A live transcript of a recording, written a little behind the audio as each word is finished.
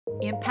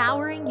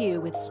empowering you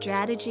with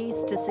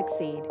strategies to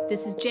succeed.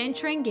 This is Jen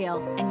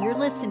Tringale, and you're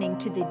listening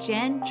to the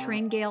Jen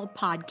Tringale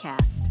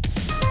Podcast.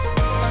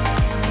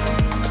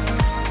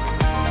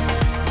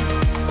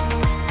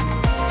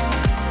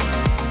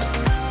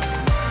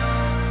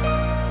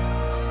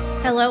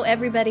 Hello,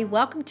 everybody.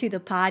 Welcome to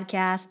the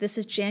podcast. This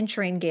is Jen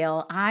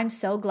Tringale. I'm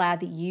so glad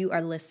that you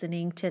are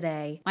listening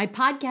today. My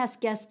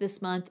podcast guest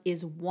this month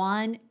is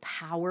one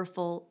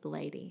powerful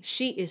lady.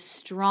 She is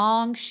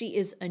strong. She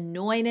is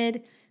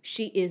anointed.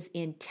 She is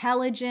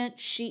intelligent.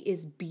 She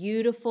is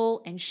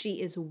beautiful. And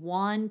she is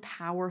one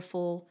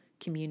powerful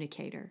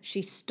communicator.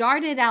 She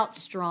started out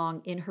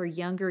strong in her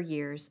younger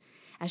years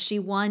as she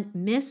won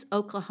Miss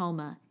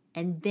Oklahoma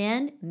and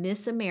then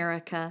Miss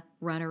America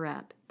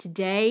runner-up.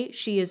 Today,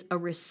 she is a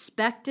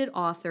respected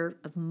author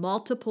of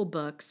multiple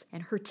books,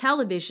 and her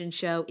television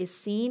show is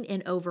seen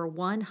in over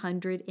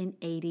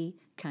 180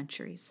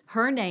 countries.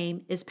 Her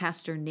name is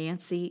Pastor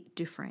Nancy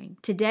Dufresne.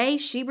 Today,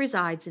 she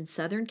resides in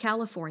Southern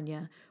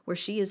California, where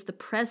she is the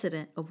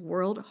president of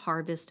World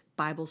Harvest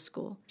Bible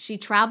School. She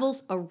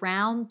travels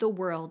around the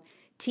world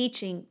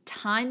teaching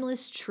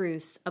timeless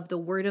truths of the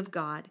Word of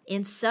God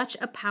in such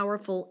a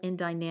powerful and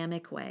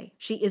dynamic way.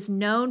 She is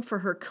known for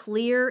her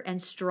clear and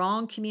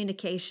strong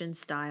communication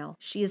style.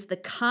 She is the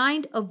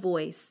kind of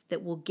voice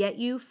that will get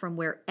you from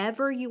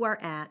wherever you are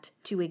at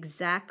to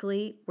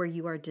exactly where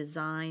you are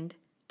designed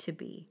to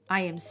be.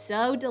 I am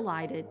so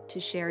delighted to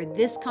share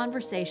this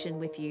conversation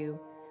with you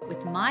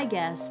with my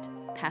guest,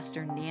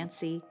 Pastor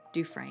Nancy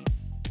Dufresne.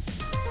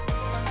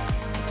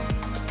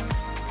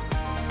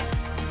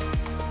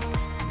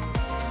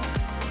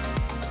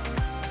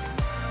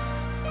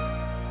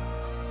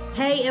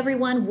 Hey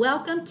everyone,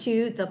 welcome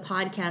to the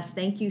podcast.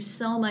 Thank you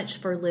so much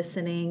for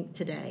listening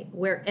today.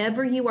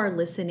 Wherever you are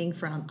listening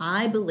from,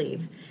 I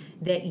believe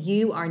that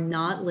you are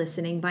not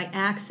listening by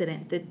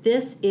accident, that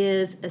this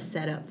is a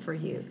setup for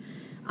you.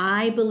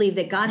 I believe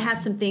that God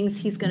has some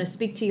things He's going to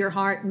speak to your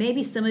heart.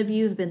 Maybe some of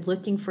you have been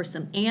looking for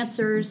some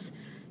answers,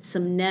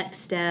 some next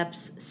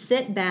steps.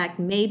 Sit back,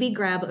 maybe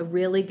grab a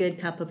really good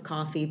cup of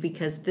coffee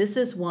because this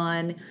is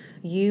one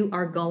you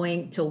are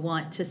going to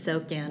want to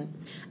soak in.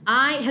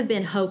 I have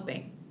been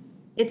hoping,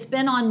 it's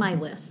been on my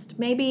list,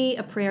 maybe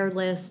a prayer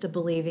list, a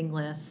believing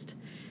list,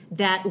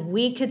 that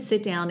we could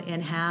sit down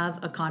and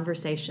have a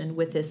conversation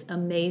with this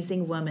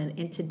amazing woman.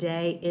 And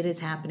today it is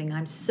happening.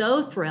 I'm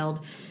so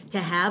thrilled to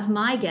have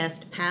my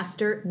guest,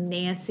 Pastor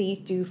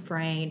Nancy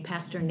Dufresne.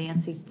 Pastor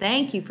Nancy,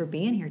 thank you for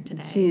being here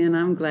today. Jen,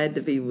 I'm glad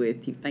to be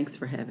with you. Thanks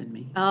for having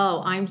me.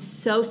 Oh, I'm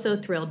so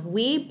thrilled.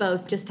 We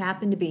both just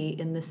happen to be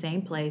in the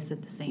same place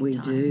at the same time. We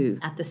do.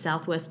 At the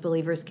Southwest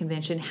Believers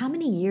Convention. How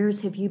many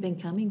years have you been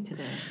coming to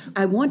this?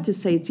 I want to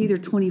say it's either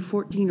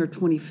 2014 or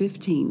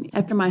 2015,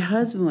 after my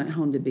husband went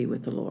home to be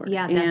with the Lord.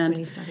 Yeah, that's when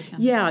you started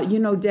coming. Yeah, you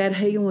know, Dad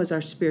Hagin was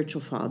our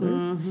spiritual father.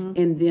 Mm-hmm.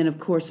 And then, of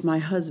course, my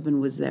husband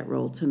was that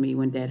role to me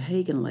when Dad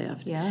Hagin left.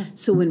 Yeah.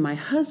 So when my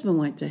husband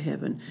went to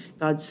heaven,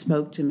 God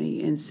spoke to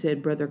me and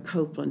said, Brother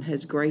Copeland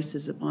has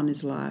graces upon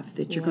his life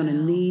that you're going to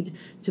need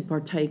to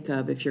partake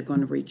of if you're going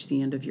to reach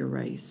the end of your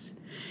race.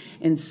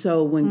 And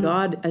so when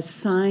God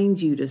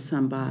assigns you to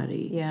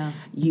somebody,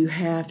 you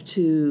have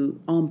to,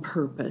 on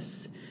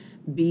purpose,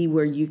 be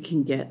where you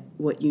can get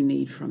what you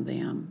need from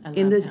them.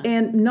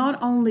 And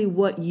not only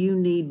what you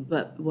need,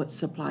 but what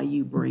supply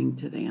you bring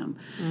to them.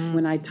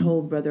 When I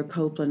told Brother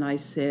Copeland, I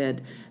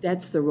said,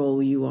 that's the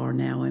role you are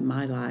now in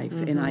my life.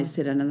 And I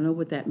said, and I know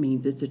what that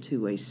means. It's a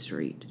two-way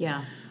street.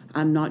 Yeah.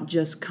 I'm not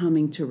just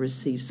coming to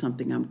receive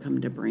something, I'm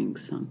coming to bring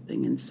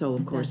something. And so,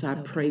 of course, I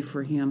pray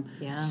for him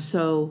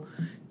so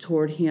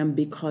toward him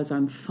because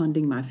I'm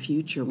funding my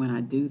future when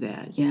I do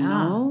that, you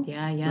know?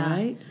 Yeah.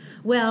 Right?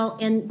 Well,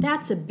 and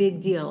that's a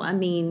big deal. I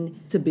mean,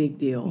 it's a big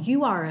deal.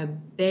 You are a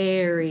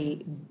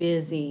very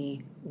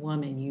busy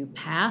woman. You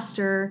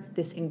pastor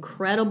this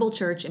incredible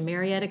church in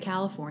Marietta,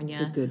 California.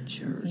 It's a good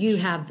church. You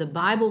have the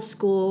Bible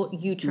school.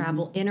 You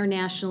travel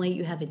internationally.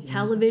 You have a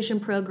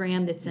television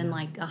program that's in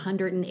like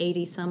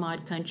 180 some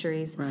odd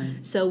countries. Right.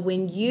 So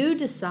when you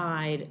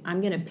decide,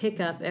 I'm going to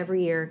pick up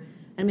every year,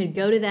 I'm going to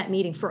go to that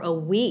meeting for a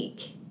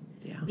week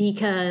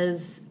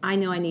because I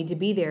know I need to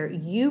be there,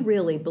 you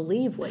really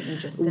believe what you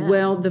just said.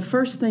 Well, the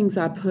first things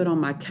I put on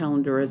my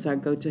calendar is I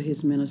go to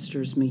his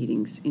ministers'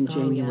 meetings in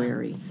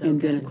January.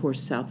 Then, of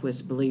course,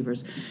 Southwest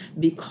Believers.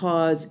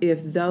 Because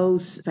if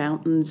those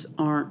fountains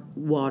aren't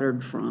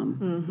watered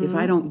from, if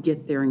I don't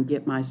get there and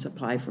get my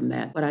supply from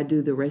that, what I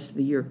do the rest of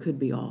the year could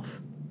be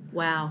off.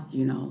 Wow.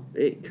 You know,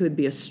 it could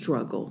be a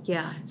struggle.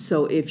 Yeah.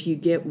 So if you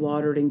get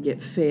watered and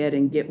get fed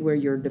and get where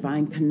your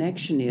divine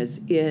connection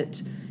is,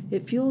 it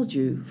fuels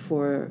you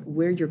for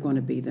where you're going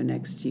to be the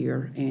next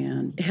year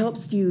and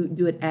helps you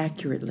do it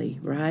accurately,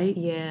 right?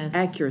 Yes.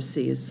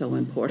 Accuracy is so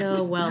important.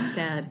 So well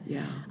said.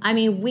 Yeah. I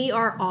mean, we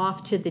are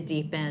off to the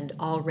deep end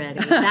already.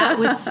 That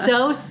was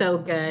so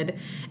good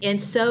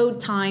and so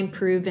time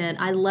proven.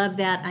 I love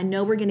that. I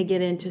know we're going to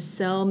get into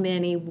so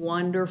many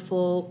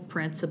wonderful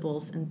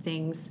principles and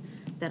things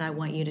that I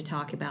want you to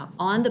talk about.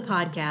 On the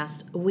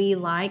podcast, we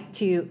like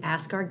to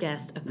ask our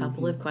guests a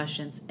couple of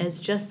questions as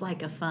just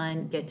like a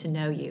fun get to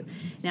know you.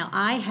 Now,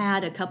 I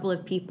had a couple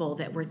of people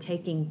that were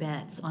taking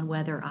bets on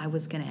whether I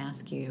was going to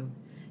ask you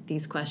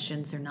these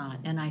questions or not.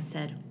 And I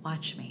said,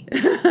 watch me.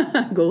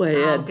 Go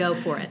ahead. I'll go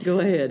for it. Go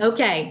ahead.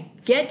 Okay.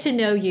 Get to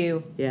know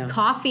you. Yeah.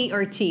 Coffee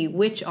or tea?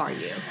 Which are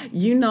you?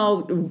 You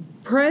know,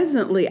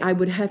 presently I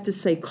would have to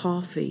say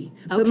coffee.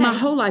 But my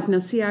whole life, now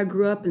see, I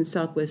grew up in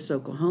Southwest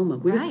Oklahoma.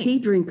 We were tea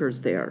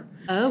drinkers there.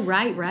 Oh,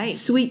 right.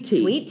 Sweet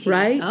tea. Sweet tea.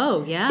 Right?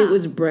 Oh, yeah. It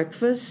was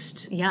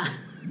breakfast. Yeah.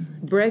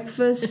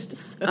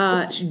 Breakfast,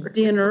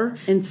 dinner,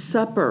 and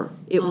supper.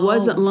 It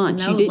wasn't lunch.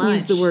 No You didn't lunch.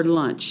 use the word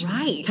lunch.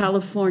 Right.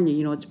 California,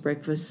 you know, it's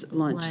breakfast,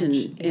 lunch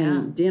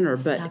and dinner.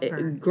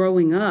 But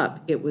growing up,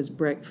 it was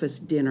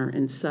breakfast, dinner,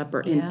 and supper.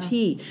 And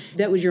tea,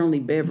 that was your only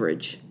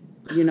beverage,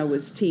 you know,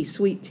 was tea,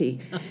 sweet tea.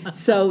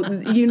 So,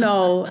 you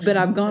know, but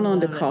I've gone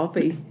on to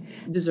coffee.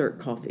 Dessert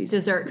coffees.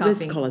 Dessert coffee.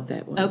 Let's call it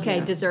that one. Okay,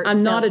 dessert.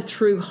 I'm not a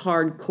true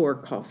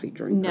hardcore coffee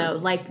drinker. No,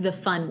 like the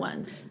fun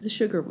ones. The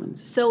sugar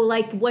ones. So,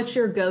 like, what's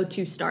your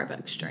go-to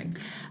Starbucks drink?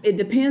 It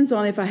depends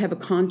on if I have a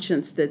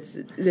conscience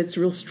that's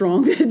real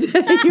strong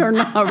that day or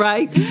not.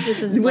 Right?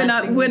 This is when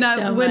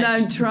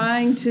I'm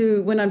trying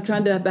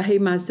to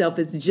behave myself.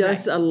 It's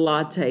just a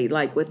latte,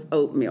 like with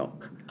oat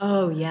milk.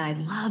 Oh yeah, I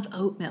love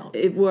oat milk.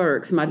 It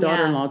works. My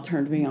daughter-in-law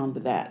turned me on to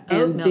that.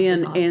 Oat milk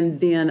is awesome. And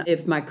then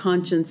if my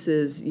conscience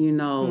is, you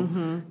know,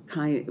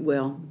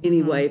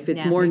 anyway, if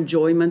it's more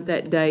enjoyment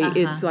that day,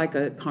 it's like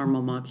a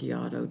caramel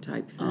macchiato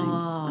type thing.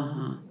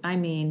 I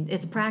mean,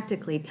 it's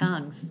practically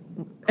tongues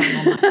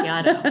caramel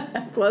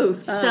macchiato.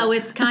 Close. So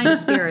it's kind of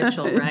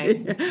spiritual,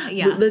 right?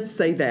 Yeah. Let's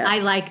say that. I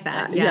like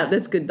that. Yeah,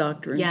 that's good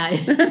doctrine. Yeah,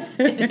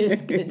 it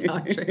is good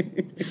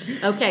doctrine.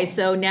 Okay,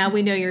 so now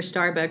we know your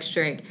Starbucks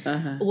drink.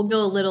 We'll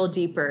go a little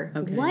deeper.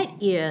 Okay. What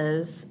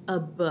is a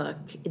book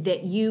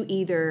that you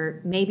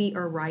either maybe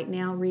are right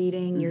now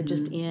reading, you're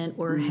just in,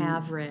 or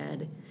have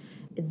read,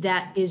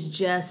 that is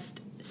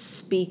just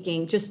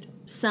speaking, just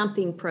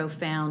something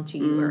profound to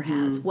you or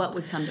has? What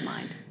would come to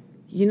mind?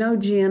 You know,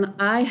 Jen,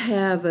 I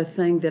have a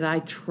thing that I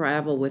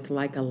travel with,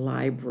 like a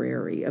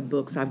library of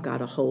books I've got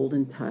to hold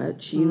and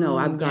touch. You know,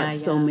 I've got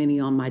so many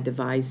on my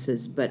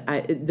devices, but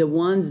the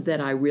ones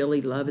that I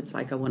really love, it's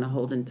like I want to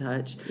hold and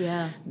touch.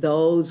 Yeah.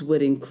 Those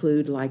would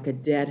include like a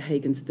Dad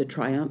Hagen's The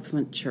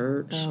Triumphant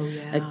Church,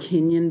 a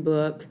Kenyon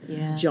book,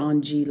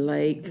 John G.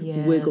 Lake,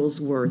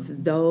 Wigglesworth.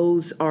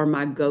 Those are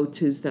my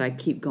go-tos that I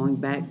keep going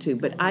back to.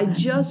 But I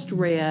just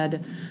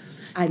read...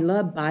 I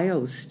love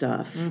bio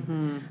stuff.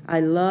 I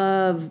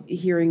love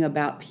hearing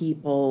about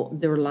people,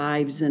 their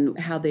lives, and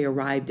how they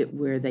arrived at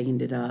where they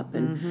ended up.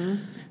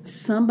 And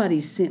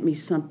somebody sent me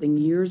something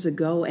years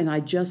ago, and I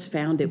just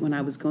found it when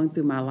I was going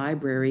through my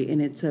library,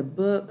 and it's a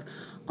book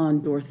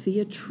on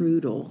Dorothea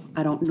Trudel.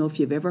 I don't know if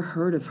you've ever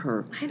heard of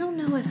her. I don't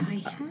know if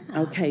I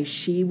have. Okay,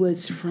 she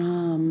was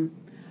from,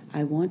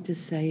 I want to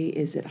say,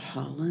 is it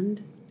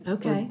Holland? Or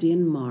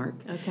Denmark.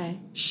 Okay.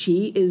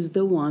 She is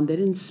the one that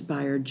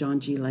inspired John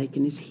G. Lake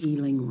in his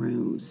healing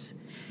rooms.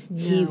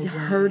 He's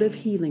heard of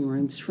healing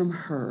rooms from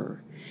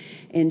her.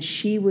 And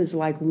she was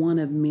like one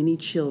of many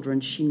children.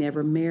 She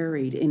never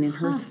married. And in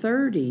her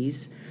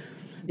 30s,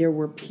 there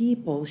were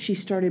people, she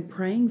started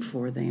praying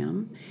for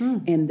them,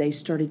 and they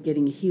started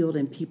getting healed,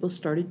 and people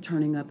started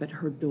turning up at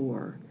her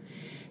door.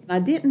 I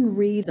didn't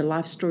read the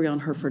life story on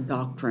her for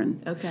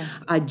doctrine. Okay.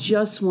 I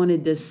just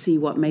wanted to see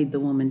what made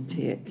the woman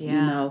tick, you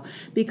know,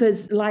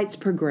 because light's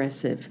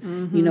progressive.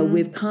 You know,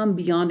 we've come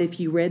beyond, if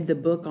you read the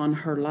book on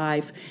her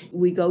life,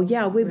 we go,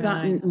 we've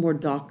gotten more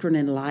doctrine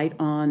and light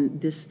on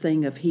this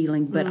thing of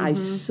healing, but I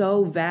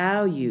so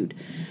valued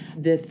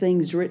the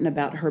things written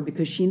about her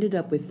because she ended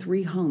up with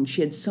 3 homes.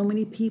 She had so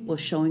many people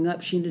showing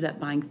up, she ended up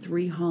buying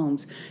 3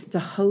 homes to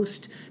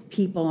host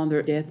people on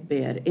their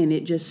deathbed, and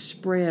it just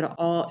spread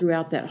all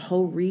throughout that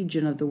whole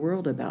region of the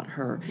world about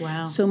her.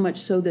 Wow. So much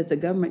so that the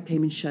government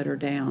came and shut her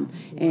down,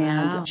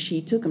 and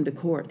she took them to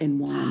court and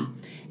won.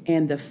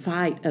 And the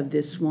fight of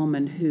this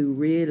woman who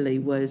really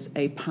was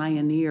a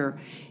pioneer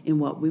in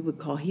what we would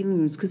call healing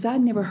rooms, because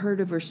I'd never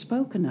heard of her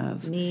spoken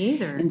of. Me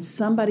either. And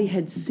somebody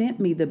had sent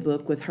me the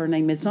book with her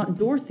name. It's not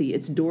Dorothy,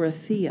 it's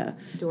Dorothea.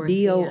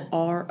 Dorothea,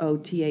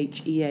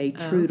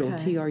 Trudel,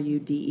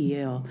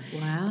 Trudel.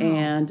 Wow.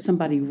 And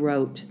somebody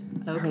wrote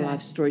her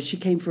life story. She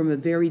came from a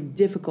very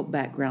difficult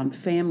background.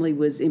 Family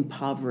was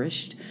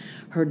impoverished.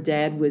 Her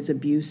dad was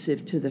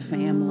abusive to the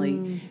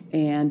family,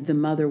 and the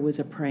mother was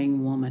a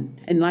praying woman.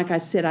 And like I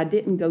said, I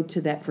didn't go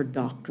to that for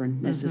doctrine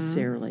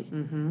necessarily.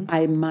 I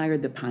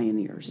admired the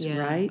pioneers,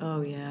 right?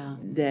 Oh, yeah.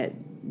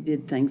 That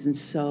did things. And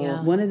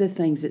so one of the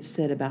things it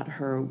said about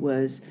her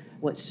was,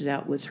 what stood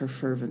out was her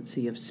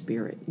fervency of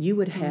spirit. You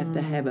would have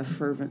to have a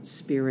fervent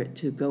spirit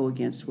to go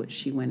against what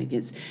she went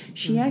against.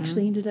 She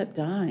actually ended up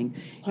dying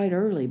quite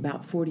early,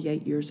 about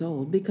 48 years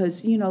old,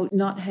 because, you know,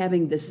 not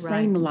having the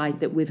same light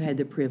that we've had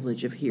the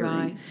privilege of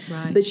hearing.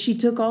 Right. But she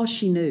took all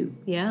she knew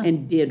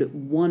and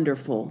did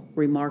wonderful,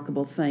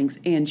 remarkable things.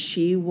 And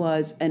she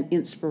was an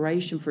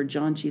inspiration for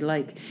John G.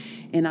 Lake.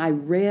 And I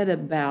read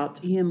about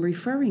him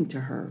referring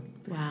to her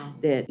Wow.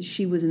 That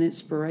she was an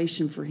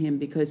inspiration for him,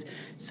 because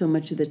so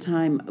much of the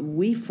time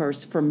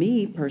for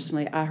me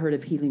personally, I heard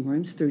of healing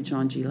rooms through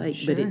John G. Lake,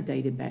 Sure. but it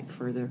dated back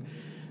further,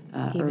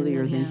 Even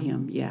earlier than than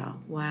him. Yeah.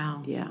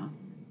 Wow. Yeah.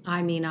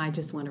 I mean, I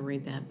just want to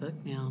read that book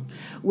now.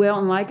 Well,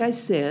 and like I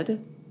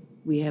said,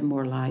 we have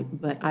more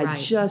light, but I Right.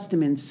 just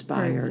am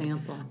inspired. For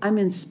example. I'm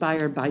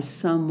inspired by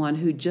someone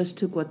who just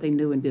took what they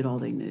knew and did all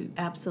they knew.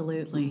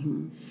 Absolutely.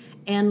 Mm-hmm.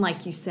 And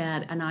like you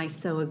said, and I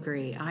so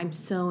agree, I'm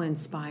so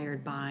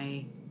inspired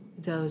by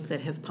those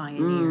that have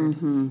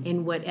pioneered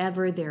in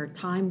whatever their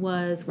time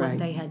was, what Right.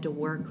 they had to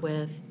work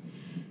with.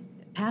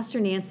 Pastor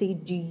Nancy,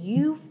 do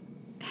you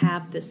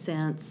have the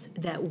sense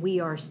that we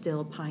are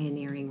still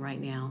pioneering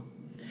right now?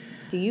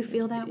 Do you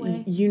feel that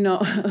way? You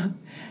know,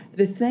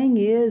 the thing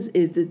is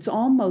it's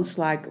almost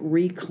like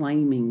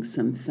reclaiming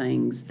some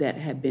things that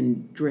have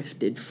been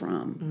drifted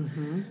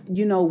from.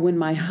 You know, when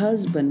my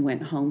husband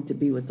went home to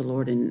be with the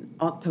Lord in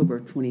October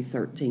of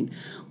 2013,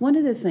 one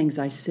of the things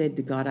I said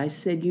to God, I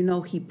said, you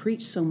know, he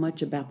preached so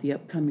much about the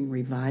upcoming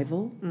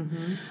revival.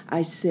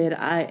 I said,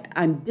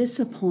 I'm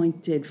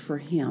disappointed for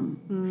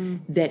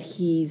him that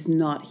he's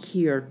not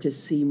here to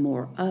see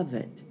more of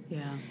it.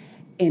 Yeah.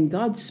 And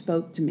God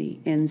spoke to me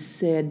and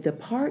said, the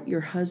part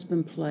your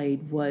husband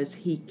played was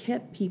he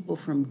kept people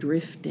from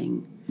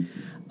drifting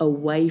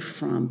away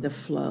from the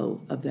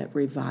flow of that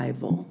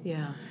revival.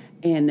 Yeah.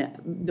 And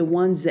the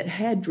ones that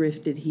had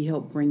drifted, he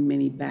helped bring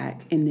many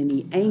back. And then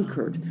he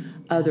anchored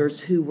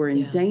others who were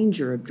in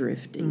danger of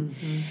drifting.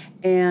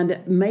 And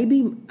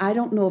maybe, I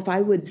don't know if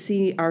I would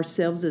see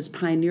ourselves as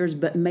pioneers,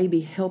 but maybe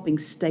helping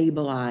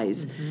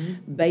stabilize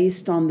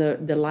based on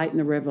the light and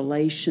the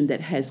revelation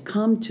that has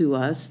come to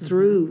us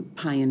through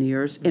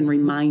pioneers and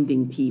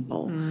reminding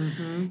people.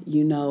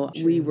 You know,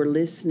 we were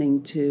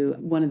listening to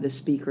one of the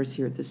speakers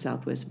here at the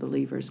Southwest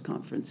Believers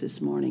Conference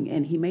this morning,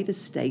 and he made a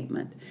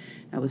statement.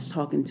 I was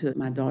talking to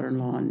my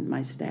daughter-in-law and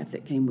my staff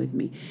that came with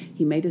me.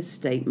 He made a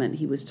statement.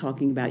 He was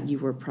talking about, you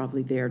were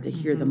probably there to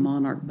hear the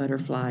monarch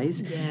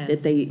butterflies,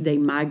 that they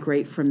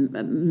migrate from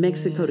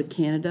Mexico to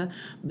Canada,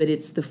 but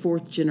it's the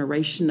fourth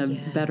generation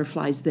of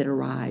butterflies that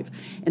arrive.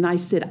 And I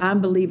said,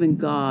 I'm believing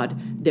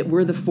God that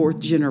we're the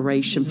fourth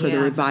generation for the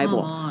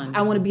revival. Come on.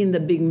 I want to be in the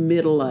big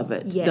middle of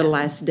it, the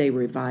last day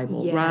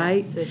revival,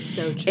 right? Yes, it's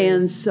so true.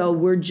 And so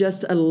we're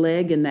just a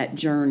leg in that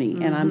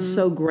journey. And I'm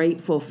so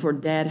grateful for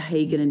Dad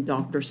Hagen and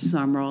Dr.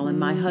 Summerall and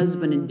my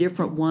husband and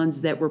different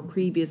ones that were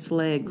previous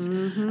legs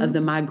of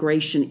the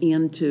migration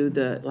into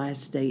the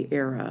last day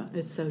era.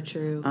 It's so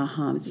true.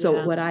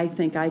 So what I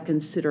think I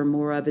consider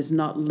more of is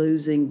not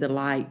losing the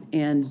light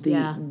and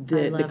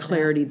the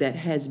clarity that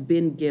has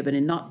been given,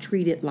 and not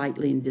treat it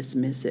lightly and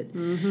dismiss it.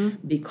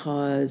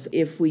 Because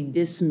if we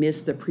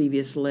dismiss the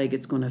previous leg,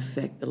 it's going to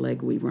affect the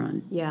leg we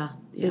run. Yeah,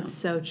 it's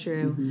so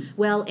true.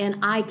 Well, and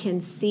I can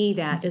see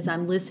that as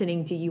I'm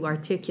listening to you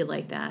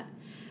articulate that.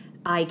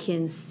 I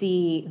can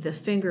see the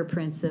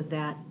fingerprints of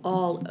that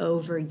all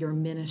over your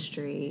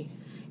ministry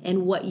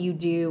and what you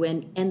do,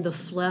 and the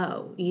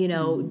flow. You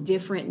know,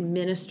 different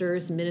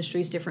ministries,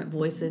 different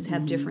voices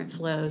have different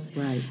flows.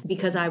 Right.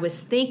 Because I was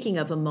thinking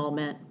of a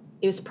moment,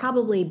 it was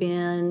probably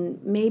been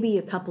maybe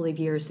a couple of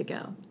years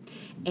ago.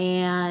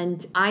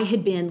 And I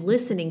had been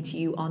listening to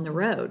you on the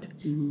road,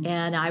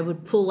 and I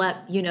would pull up,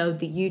 you know,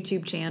 the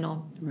YouTube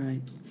channel.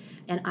 Right.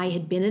 And I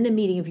had been in a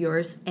meeting of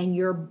yours, and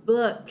your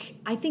book,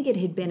 I think it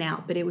had been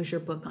out, but it was your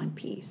book on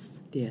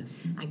peace.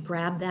 Yes. I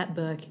grabbed that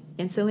book.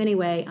 And so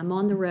anyway, I'm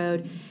on the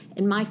road,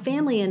 and my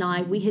family and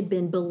I, we had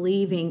been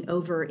believing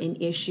over an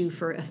issue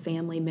for a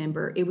family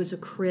member. It was a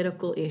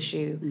critical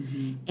issue.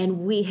 And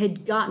we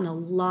had gotten a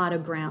lot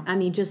of ground. I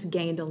mean, just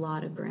gained a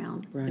lot of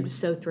ground. Right. I was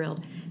so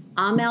thrilled.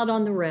 I'm out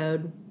on the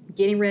road,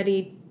 getting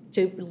ready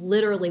to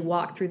literally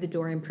walk through the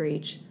door and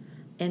preach.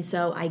 And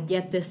so I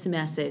get this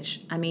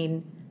message. I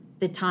mean,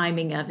 the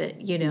timing of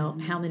it, you know,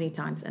 how many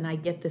times. And I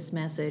get this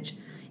message,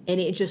 and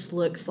it just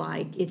looks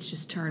like it's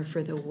just turned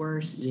for the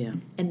worst. Yeah.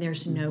 And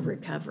there's no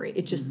recovery.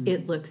 It just,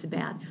 it looks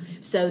bad.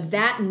 So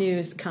that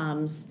news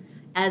comes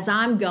as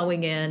I'm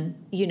going in,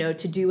 you know,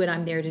 to do what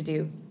I'm there to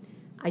do.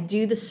 I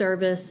do the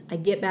service, I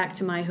get back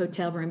to my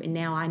hotel room, and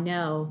now I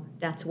know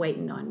that's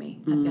waiting on me.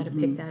 I've got to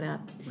pick that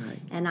up. Right.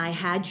 And I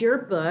had your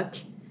book,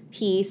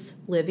 Peace,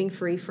 Living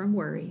Free from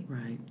Worry.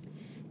 Right.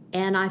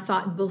 And I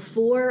thought,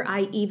 before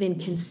I even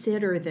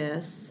consider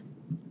this,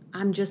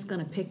 I'm just going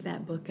to pick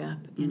that book up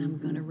and I'm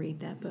going to read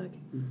that book.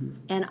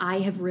 And I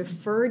have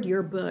referred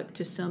your book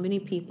to so many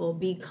people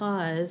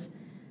because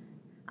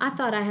I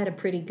thought I had a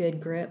pretty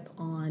good grip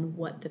on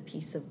what the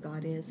peace of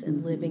God is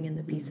and living in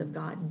the peace of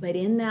God. But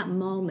in that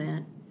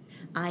moment,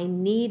 I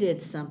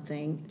needed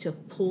something to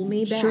pull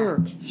me back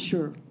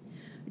Sure.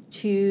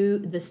 to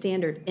the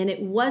standard. And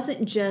it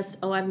wasn't just,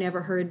 oh, I've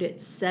never heard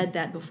it said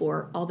that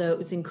before, although it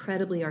was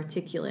incredibly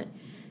articulate.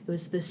 It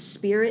was the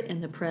spirit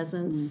and the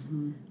presence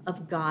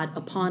of God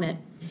upon it.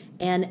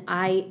 And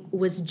I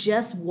was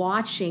just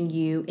watching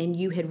you, and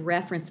you had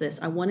referenced this.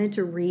 I wanted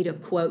to read a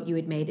quote you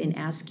had made and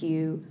ask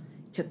you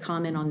to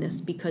comment on this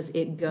because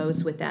it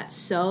goes with that.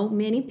 So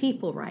many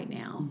people right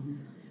now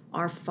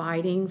are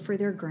fighting for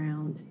their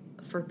ground,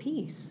 for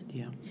peace.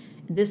 Yeah.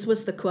 This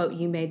was the quote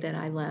you made that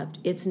I loved.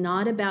 It's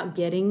not about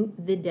getting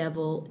the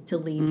devil to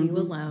leave you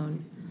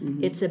alone.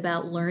 It's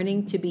about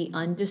learning to be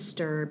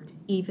undisturbed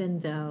even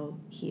though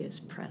he is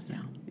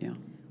present. Yeah.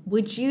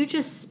 Would you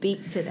just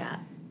speak to that?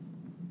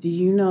 Do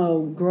you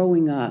know,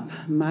 growing up,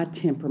 my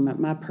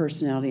temperament, my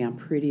personality, I'm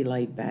pretty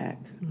laid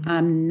back.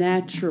 I'm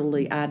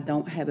naturally, I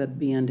don't have a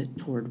bend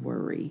toward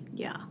worry.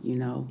 Yeah. You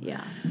know?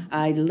 Yeah.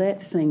 I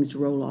let things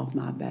roll off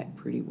my back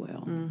pretty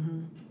well.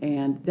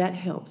 And that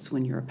helps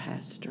when you're a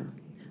pastor.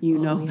 You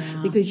know,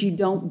 because you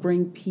don't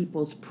bring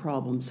people's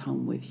problems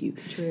home with you.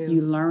 True.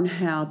 You learn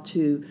how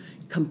to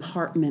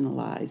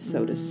compartmentalize,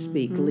 so to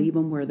speak, leave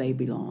them where they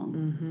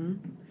belong.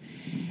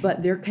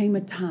 But there came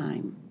a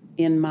time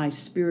in my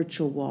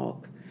spiritual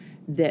walk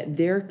that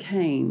there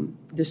came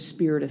the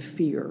spirit of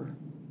fear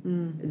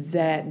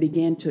that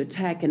began to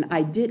attack, and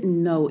I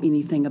didn't know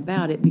anything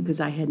about it because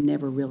I had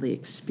never really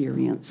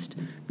experienced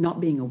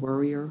not being a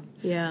worrier.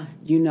 Yeah.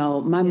 You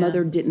know, my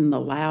mother didn't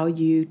allow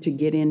you to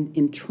get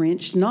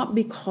entrenched, not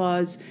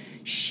because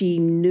she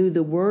knew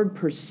the word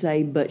per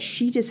se, but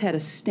she just had a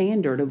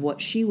standard of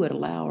what she would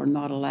allow or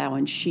not allow,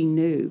 and she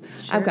knew.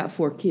 Sure. I've got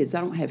 4 kids.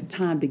 I don't have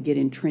time to get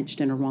entrenched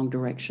in a wrong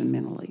direction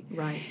mentally.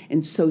 Right.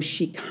 And so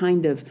she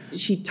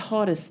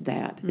taught us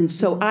that. And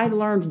so I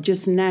learned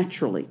just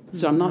naturally.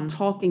 So I'm not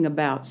talking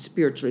about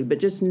spiritually, but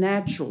just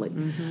naturally.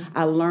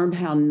 I learned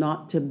how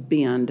not to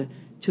bend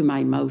to my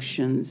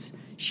emotions.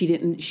 She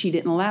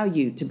didn't allow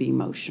you to be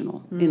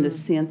emotional in the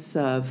sense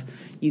of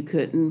you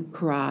couldn't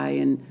cry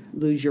and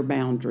lose your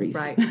boundaries.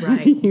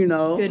 Right. You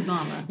know? Good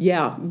mama.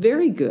 Yeah,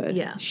 very good.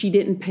 Yeah. She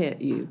didn't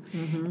pet you.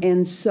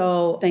 And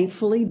so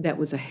thankfully that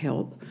was a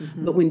help.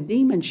 But when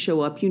demons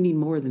show up, you need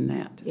more than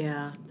that.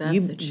 Yeah, that's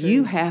the truth.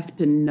 You have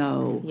to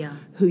know Yeah.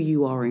 who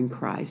you are in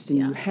Christ, and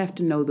Yeah. you have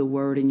to know the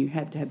word, and you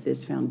have to have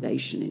this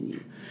foundation in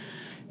you.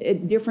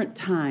 At different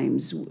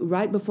times,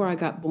 right before I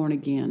got born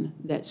again,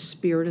 that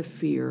spirit of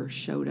fear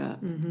showed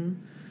up.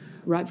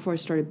 Right before I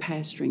started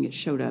pastoring, it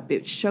showed up.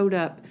 It showed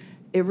up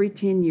every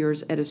 10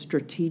 years at a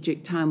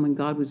strategic time when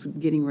God was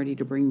getting ready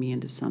to bring me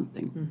into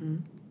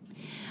something.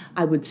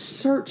 I would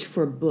search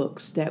for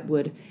books that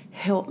would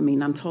help me,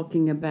 and I'm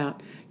talking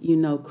about, you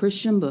know,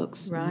 Christian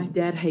books, Right.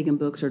 Dad Hagin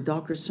books, or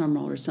Dr.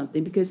 Sumrall or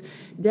something, because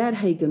Dad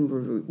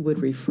Hagin would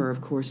refer, of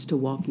course, to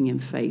walking in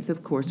faith,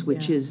 of course,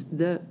 which is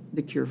the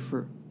cure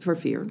for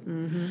fear.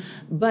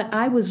 But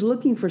I was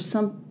looking for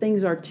some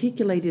things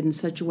articulated in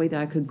such a way that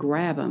I could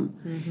grab them,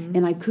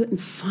 and I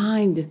couldn't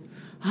find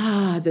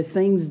the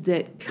things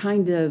that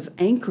kind of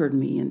anchored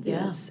me in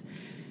this.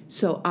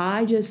 So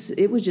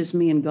it was just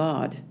me and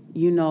God,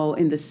 you know,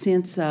 in the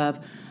sense of,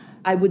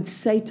 I would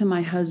say to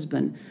my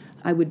husband,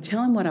 I would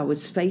tell him what I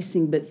was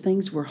facing, but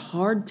things were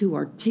hard to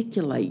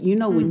articulate. You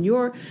know, when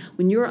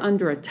you're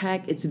under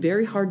attack, it's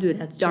very hard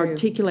to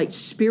articulate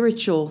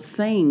spiritual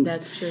things.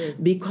 That's true.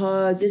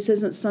 Because this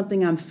isn't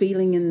something I'm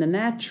feeling in the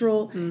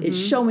natural. It's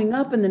showing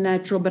up in the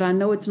natural, but I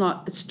know it's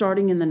not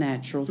starting in the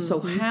natural.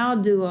 So how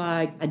do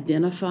I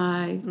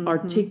identify,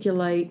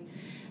 articulate?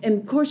 And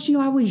of course, you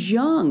know, I was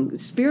young,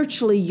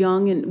 spiritually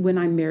young, and when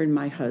I married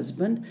my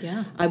husband,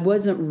 I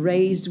wasn't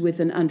raised with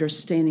an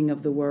understanding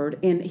of the word.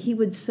 And he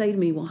would say to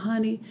me, well,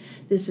 honey,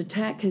 this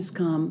attack has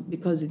come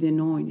because of the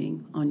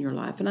anointing on your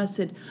life. And I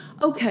said,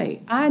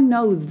 okay, I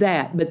know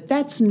that, but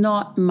that's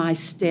not my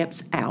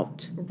steps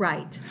out.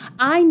 Right.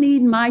 I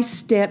need my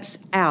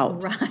steps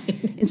out.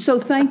 Right. And so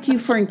thank you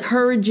for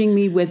encouraging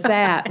me with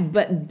that.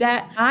 But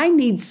that I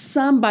need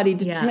somebody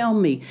to tell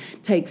me,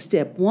 take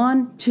step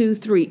 1, 2,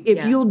 3.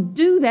 If you'll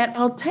do that,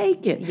 I'll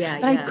take it.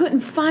 But I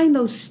couldn't find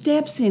those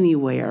steps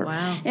anywhere.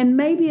 Wow. And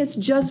maybe it's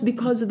just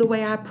because of the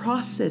way I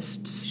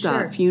processed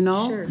stuff, you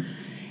know? Sure.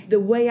 The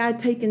way I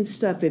take in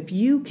stuff, if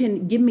you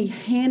can give me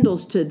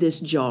handles to this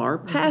jar,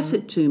 pass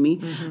it to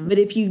me. But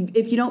if you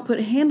don't put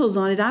handles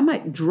on it, I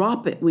might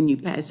drop it when you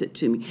pass it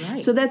to me.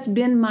 Right. So that's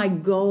been my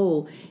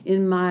goal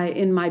in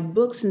my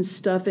books and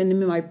stuff, and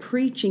in my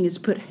preaching, is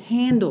put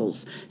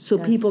handles so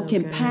people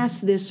can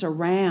pass this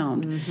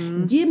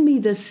around. Give me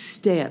the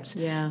steps.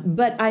 Yeah.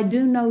 But I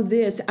do know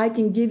this: I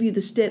can give you the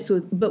steps,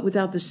 but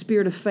without the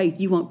spirit of faith,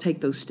 you won't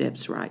take those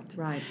steps right.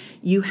 Right.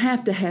 You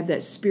have to have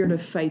that spirit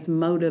of faith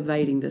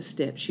motivating the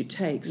steps you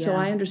take. So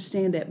I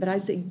understand that, but I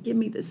say, give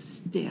me the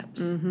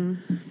steps.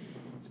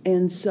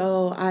 And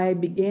so I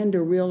began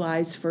to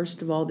realize,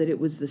 first of all, that it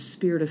was the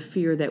spirit of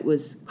fear that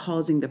was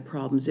causing the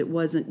problems. It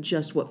wasn't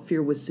just what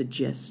fear was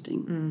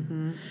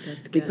suggesting.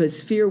 That's good.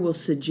 Because fear will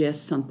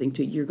suggest something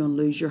to you. You're going to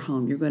lose your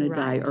home. You're going to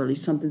die early.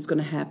 Something's going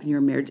to happen in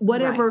your marriage.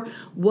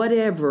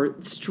 Whatever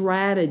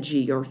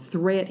strategy or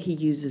threat he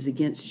uses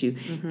against you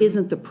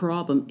isn't the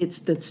problem. It's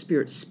the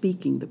spirit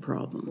speaking the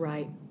problem.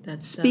 Right.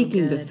 That's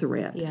Speaking so the good.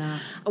 threat. Yeah.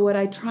 What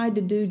I tried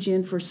to do,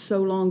 Jen, for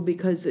so long,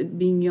 because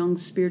being young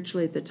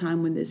spiritually at the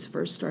time when this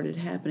first started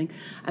happening,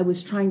 I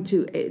was trying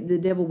to, the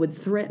devil would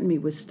threaten me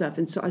with stuff.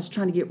 And so I was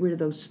trying to get rid of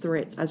those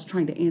threats. I was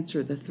trying to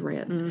answer the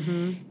threats.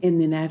 And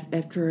then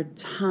after a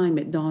time,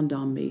 it dawned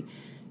on me,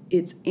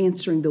 it's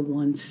answering the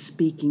one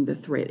speaking the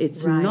threat.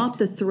 It's not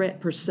the threat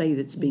per se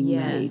that's being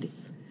made.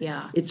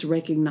 Yeah. It's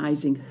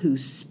recognizing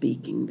who's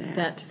speaking that.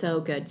 That's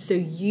so good. So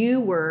you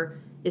were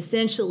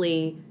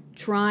essentially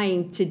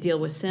trying to deal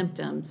with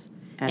symptoms,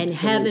 and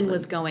heaven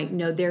was going,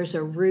 no, there's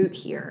a root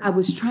here. I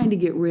was trying to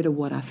get rid of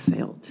what I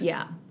felt.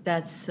 Yeah,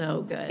 that's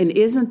so good. And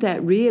isn't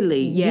that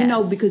really,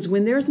 Yes. because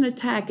when there's an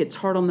attack, it's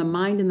hard on the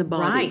mind and the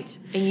body. Right.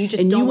 And you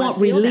just and don't you want want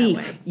to feel relief.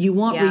 that way. You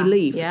want Yeah.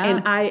 relief. Yeah.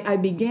 And I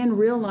began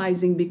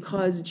realizing,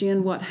 because,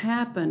 Jen, what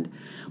happened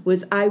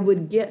was I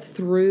would get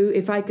through,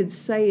 if I could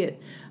say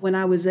it, when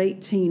I was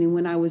 18 and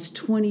when I was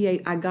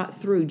 28, I got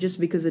through just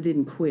because I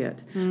didn't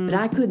quit. But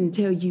I couldn't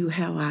tell you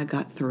how I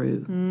got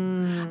through.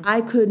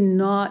 I could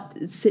not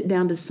sit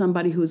down to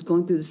somebody who was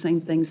going through the same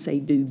thing, say,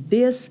 do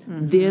this,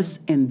 this,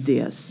 and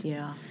this.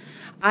 Yeah.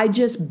 I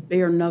just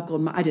bare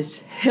knuckled. I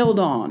just held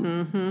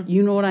on.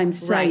 You know what I'm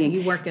saying? Right.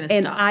 You weren't going to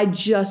and stop. I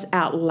just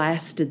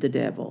outlasted the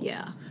devil.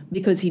 Yeah.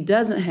 Because he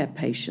doesn't have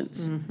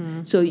patience.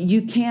 So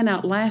you can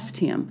outlast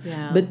him.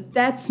 Yeah. But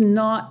that's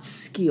not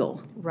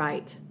skill.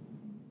 Right.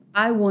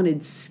 I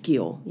wanted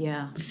skill.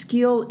 Yeah.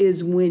 Skill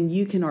is when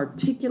you can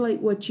articulate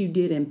what you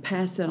did and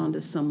pass that on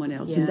to someone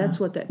else. Yeah. And that's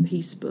what that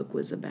peace book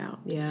was about.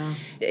 Yeah.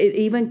 It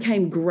even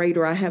came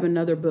greater. I have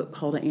another book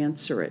called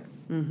Answer It.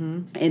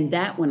 And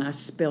that one I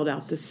spelled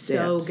out the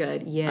steps. So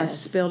good, yes. I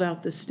spelled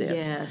out the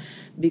steps. Yes.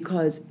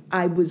 Because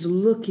I was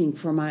looking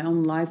for my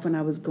own life when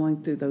I was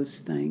going through those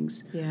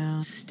things. Yeah.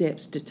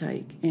 Steps to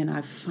take. And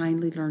I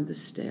finally learned the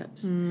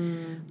steps.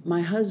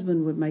 My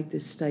husband would make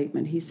this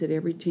statement. He said,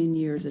 every 10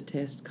 years a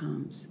test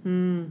comes.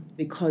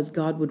 Because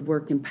God would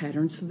work in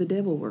patterns, so the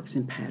devil works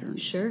in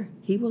patterns. Sure.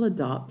 He will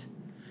adopt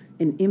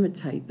and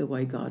imitate the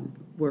way God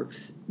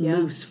works, Yeah.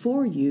 moves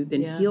for you,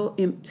 then Yeah. he'll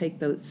take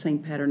the same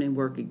pattern and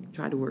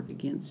try to work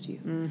against you.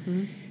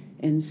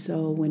 And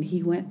so when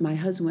my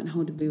husband went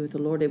home to be with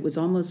the Lord, it was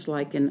almost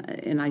like,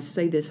 and I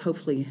say this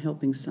hopefully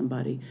helping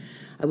somebody,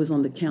 I was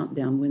on the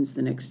countdown, when's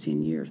the next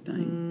 10-year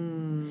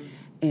thing?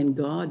 And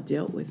God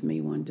dealt with me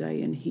one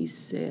day, and he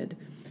said,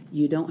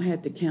 you don't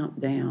have to count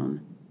down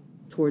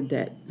toward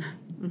that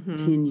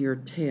 10-year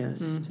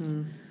test,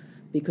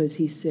 because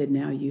he said,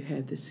 now you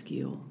have the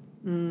skill.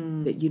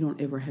 That you don't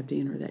ever have to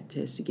enter that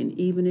test again.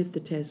 Even if the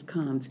test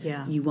comes,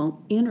 Yeah. you won't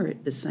enter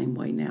it the same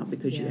way now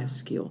because you Yeah. have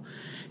skill.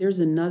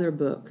 There's another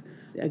book,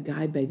 a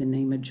guy by the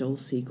name of Joel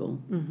Siegel.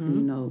 And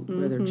you know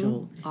Brother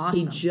Joel. Awesome.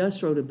 He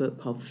just wrote a book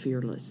called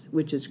Fearless,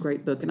 which is a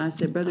great book. And I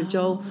said, Brother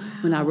Joel,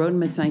 when I wrote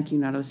him a thank you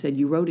note, I said,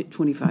 you wrote it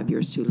 25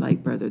 years too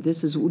late, brother.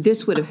 This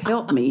would have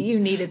helped me You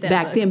needed that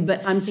back book. then.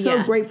 But I'm so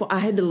Yeah. grateful. I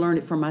had to learn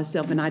it for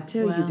myself. And I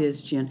tell you Wow.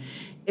 this, Jen,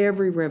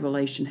 every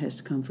revelation has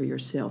to come for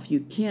yourself.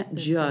 You can't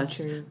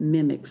just true.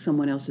 mimic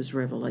someone else's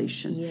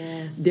revelation.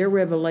 Yes. Their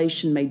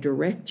revelation may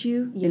direct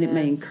you and it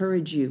may Yes.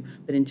 encourage you,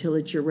 but until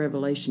it's your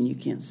revelation, you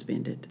can't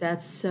spend it.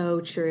 That's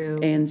so true.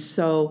 And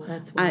so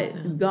That's well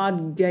said.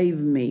 God gave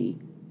me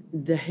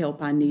the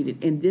help I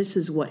needed. And this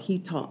is what he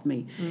taught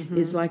me.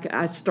 It's like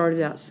I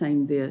started out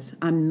saying this,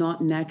 I'm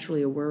not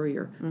naturally a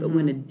worrier, but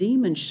when a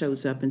demon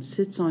shows up and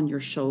sits on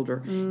your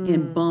shoulder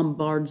and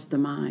bombards the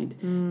mind,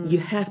 you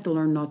have to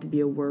learn not to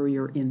be a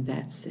worrier in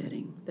that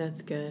setting.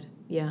 That's good.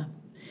 Yeah.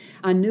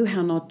 I knew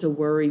how not to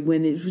worry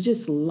when it was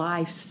just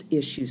life's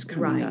issues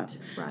coming Right, up.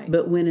 right.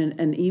 But when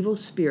an evil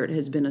spirit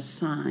has been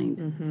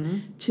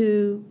assigned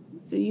to,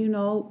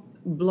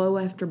 blow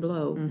after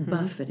blow,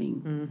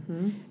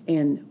 buffeting,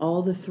 and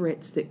all the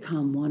threats that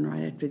come one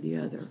right after the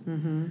other,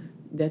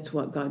 that's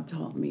what God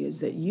taught me, is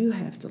that you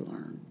have to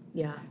learn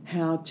Yeah.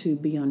 how to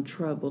be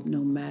untroubled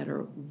no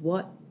matter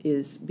what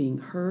is being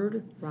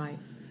heard. Right.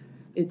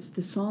 It's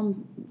the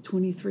Psalm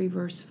 23,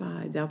 verse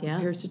 5. Thou Yeah.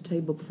 preparest a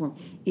table before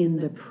me in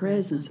the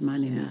presence of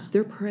mine enemies.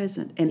 They're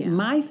present. And Yeah.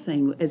 my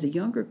thing as a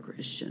younger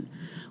Christian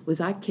was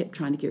I kept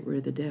trying to get rid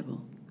of the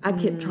devil. I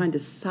kept trying to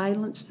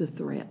silence the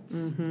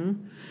threats.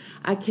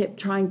 I kept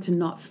trying to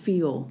not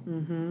feel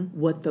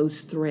what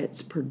those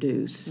threats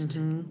produced.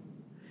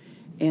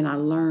 And I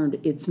learned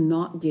it's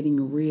not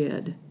getting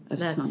rid of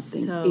That's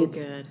something. so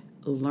It's good.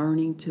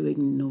 learning to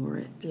ignore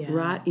it Yeah.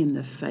 right in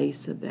the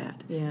face of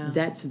that. Yeah.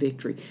 That's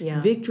victory. Yeah.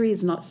 Victory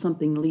is not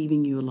something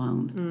leaving you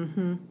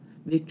alone.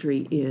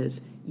 Victory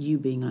is you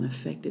being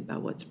unaffected by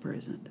what's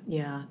present.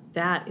 Yeah,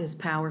 that is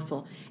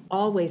powerful.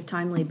 Always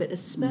timely, but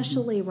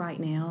especially right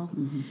now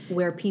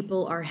where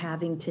people are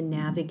having to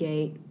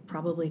navigate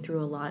probably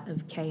through a lot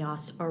of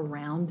chaos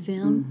around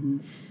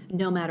them,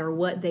 no matter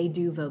what they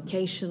do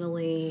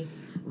vocationally,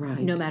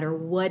 Right. no matter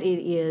what it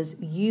is,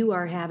 you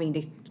are having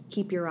to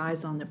keep your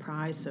eyes on the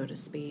prize, so to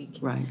speak.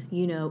 Right.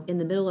 In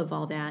the middle of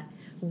all that,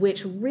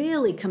 which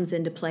really comes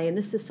into play, and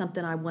this is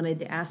something I wanted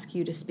to ask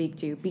you to speak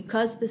to,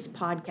 because this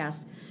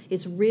podcast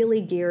is really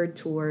geared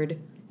toward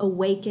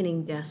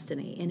awakening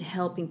destiny and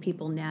helping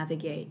people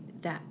navigate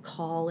that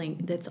calling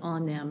that's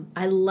on them.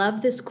 I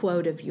love this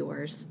quote of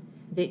yours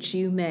that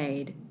you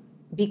made,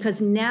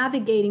 because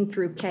navigating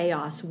through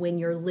chaos when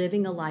you're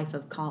living a life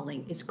of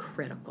calling is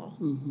critical.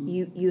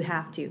 You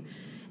have to.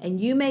 And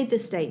you made the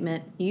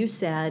statement, you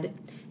said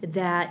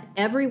that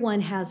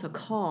everyone has a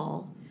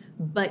call,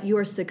 But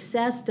your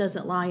success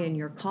doesn't lie in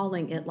your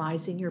calling, it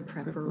lies in your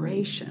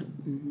preparation.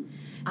 Mm-hmm.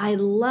 I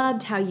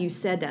loved how you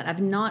said that. I've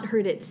not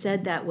heard it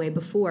said that way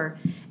before.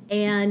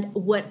 And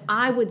what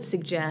I would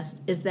suggest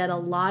is that a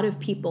lot of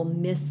people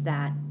miss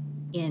that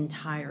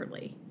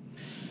entirely.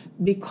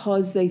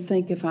 Because they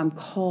think if I'm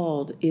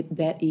called,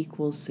 that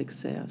equals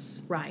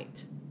success.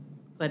 Right.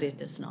 But it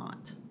does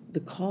not. The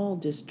call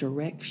just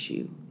directs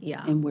you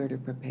and where to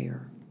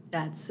prepare.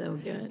 That's so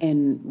good.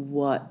 And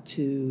what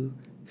to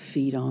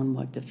feed on,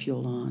 what to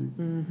fuel on.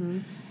 Mm-hmm.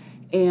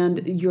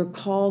 And your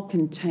call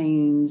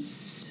contains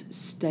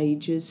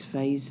stages,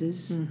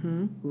 phases,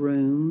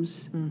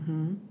 rooms,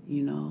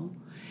 you know.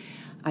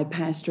 I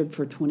pastored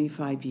for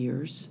 25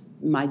 years.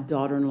 My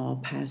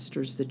daughter-in-law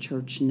pastors the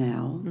church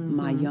now.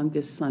 My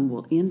youngest son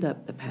will end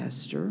up the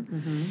pastor,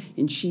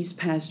 and she's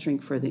pastoring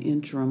for the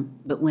interim.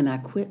 But when I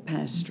quit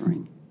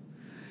pastoring,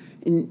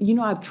 and you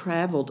know,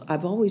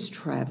 I've always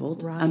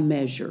traveled a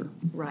measure.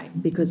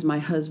 Right. Because my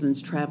husband's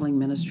traveling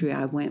ministry,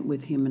 I went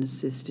with him and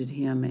assisted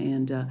him.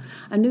 And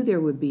I knew there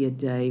would be a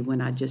day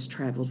when I just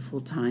traveled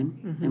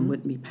full-time and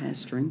wouldn't be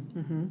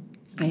pastoring.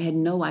 I had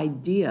no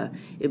idea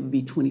it would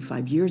be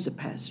 25 years of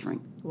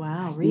pastoring.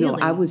 Wow, really? You know,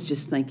 I was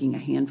just thinking a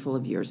handful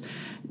of years.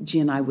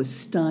 Jen, I was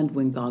stunned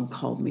when God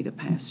called me to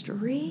pastor.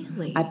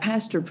 Really? I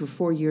pastored for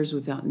 4 years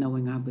without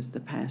knowing I was the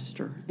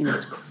pastor, and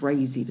it's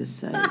crazy to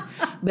say.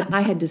 But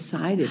I had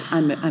decided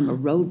I'm a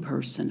road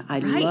person. I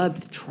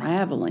loved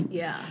traveling.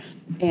 Yeah.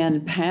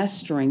 And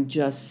pastoring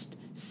just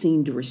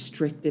seemed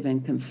restrictive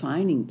and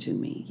confining to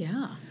me.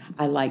 Yeah.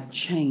 I like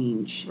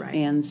change. Right.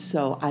 And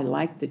so I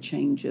like the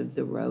change of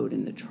the road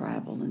and the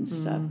travel and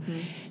stuff.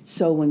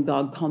 So when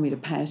God called me to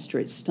pastor,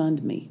 it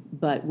stunned me.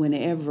 But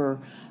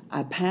whenever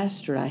I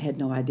pastored, I had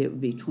no idea it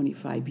would be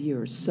 25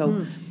 years.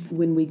 So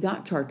when we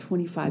got to our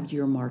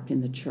 25-year mark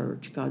in the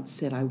church, God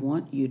said, I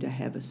want you to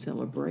have a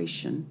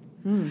celebration.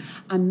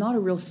 I'm not a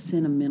real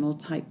sentimental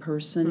type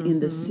person in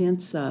the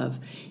sense of,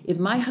 if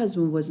my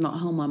husband was not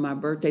home on my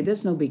birthday,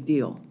 that's no big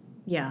deal.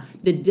 Yeah.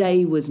 The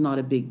day was not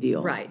a big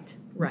deal. Right.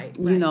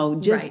 You know,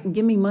 just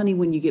give me money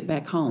when you get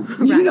back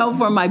home, you know,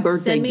 for my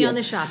birthday Send me gift. on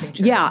the shopping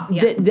trip. Yeah.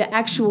 The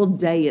actual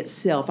day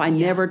itself. I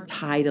never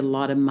tied a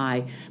lot of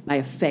my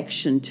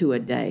affection to a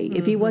day.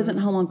 If he wasn't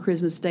home on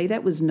Christmas Day,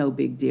 that was no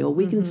big deal.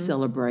 We can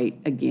celebrate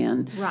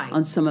again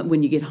on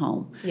when you get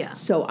home. Yeah.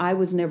 So I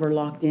was never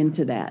locked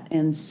into that.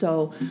 And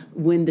so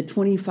when the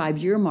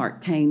 25-year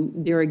mark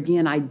came, there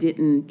again, I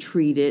didn't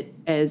treat it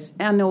as,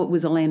 I know it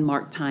was a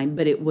landmark time,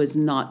 but it was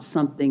not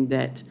something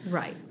that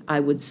I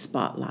would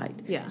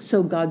spotlight. Yeah.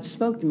 So God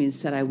spoke to me and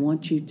said, I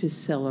want you to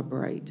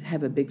celebrate,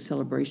 have a big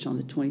celebration on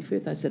the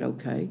 25th. I said,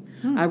 okay.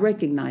 I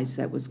recognized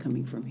that was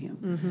coming from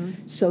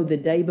him. So the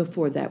day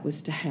before that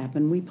was to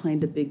happen, we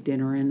planned a big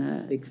dinner and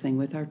a big thing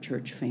with our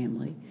church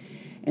family.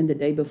 And the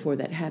day before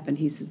that happened,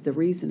 he says, the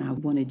reason I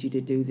wanted you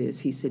to do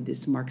this, he said,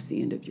 this marks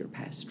the end of your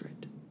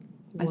pastorate.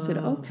 I said,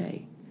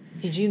 okay.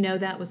 Did you know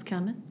that was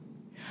coming?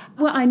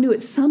 Well, I knew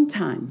it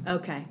sometime.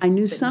 Okay. I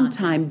knew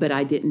sometime, but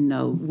I didn't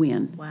know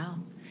when. Wow.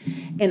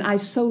 And I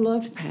so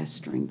loved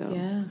pastoring, though.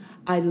 Yeah.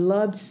 I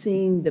loved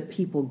seeing the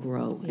people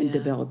grow and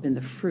develop in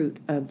the fruit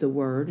of the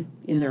word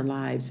in their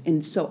lives.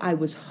 And so I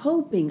was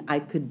hoping I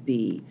could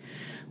be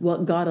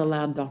what God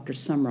allowed Dr.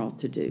 Sumrall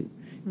to do.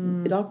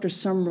 Dr.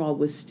 Sumrall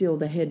was still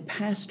the head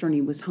pastor, and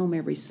he was home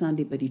every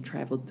Sunday, but he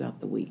traveled throughout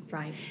the week.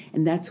 Right.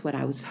 And that's what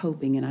I was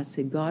hoping. And I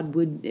said, God,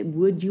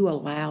 would you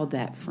allow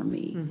that for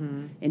me?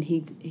 And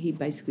he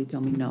basically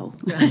told me, no,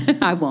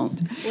 I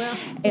won't. Well.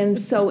 And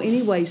so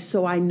anyway,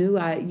 so I knew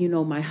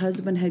my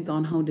husband had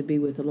gone home to be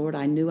with the Lord.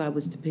 I knew I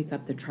was to pick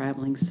up the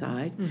traveling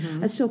side.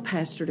 I still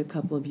pastored a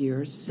couple of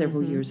years,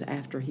 several years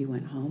after he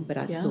went home, but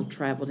I still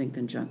traveled in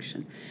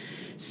conjunction.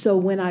 So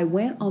when I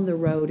went on the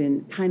road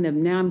and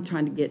now I'm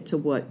trying to get to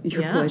what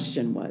your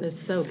question was. It's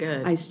so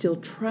good. I still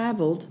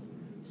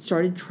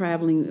started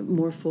traveling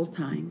more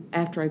full-time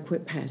after I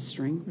quit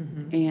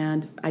pastoring.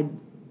 And I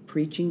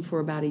preaching for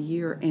about a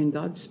year, and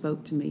God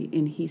spoke to me,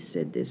 and he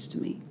said this to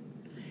me.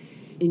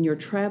 In your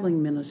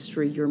traveling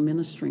ministry, you're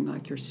ministering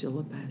like you're still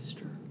a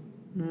pastor.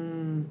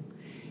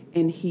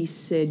 And he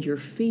said, you're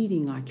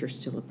feeding like you're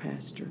still a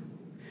pastor.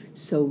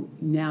 So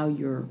now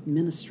you're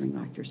ministering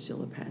like you're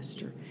still a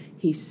pastor.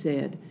 He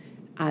said,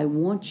 I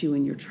want you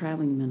in your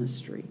traveling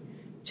ministry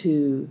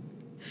to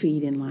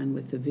feed in line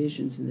with the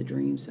visions and the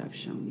dreams I've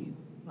shown you.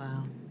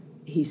 Wow.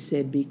 He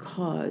said,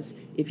 because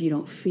if you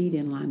don't feed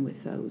in line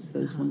with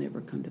those will never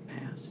come to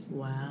pass.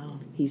 Wow.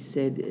 He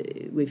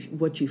said, with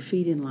what you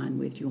feed in line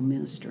with, you'll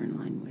minister in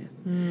line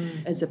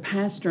with. As a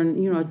pastor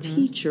and, a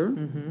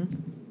teacher,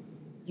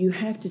 you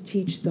have to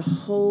teach the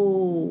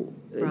whole,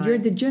 you're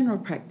the general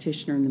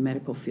practitioner in the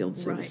medical field,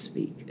 so to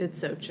speak. It's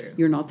so true.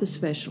 You're not the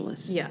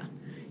specialist. Yeah.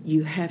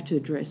 You have to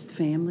address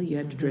family, you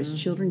have to address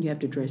children, you have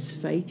to address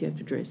faith, you have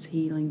to address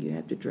healing, you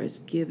have to address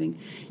giving.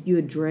 You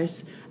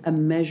address a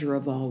measure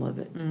of all of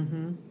it.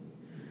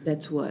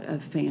 That's what a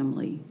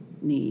family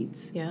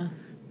needs. Yeah.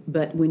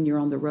 But when you're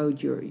on the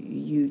road,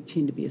 you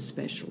tend to be a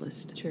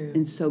specialist. True.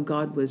 And so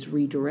God was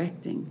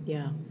redirecting.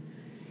 Yeah.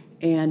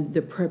 And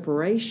the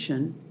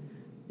preparation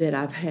that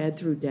I've had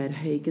through Dad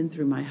Hagen,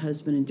 through my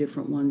husband, and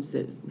different ones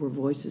that were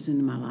voices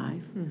into my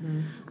life.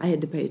 I had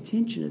to pay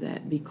attention to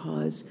that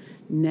because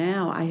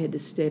now I had to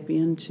step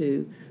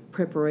into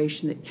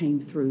preparation that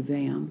came through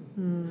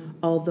them,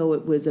 although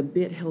it was a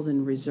bit held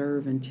in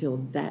reserve until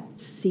that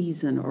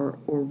season or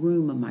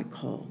room of my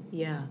call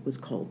was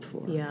called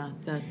for. Yeah,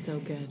 that's so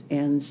good.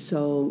 And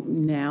so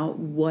now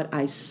what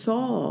I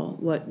saw,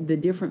 what the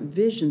different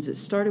visions, it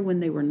started when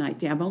they were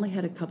 19. I've only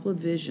had a couple of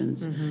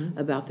visions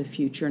about the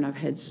future, and I've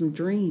had some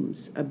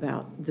dreams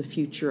about the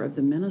future of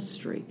the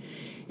ministry.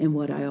 And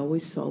what I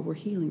always saw were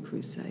healing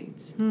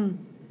crusades.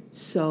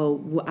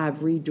 So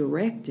I've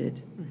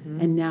redirected,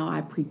 and now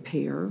I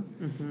prepare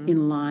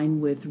in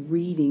line with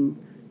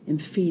reading and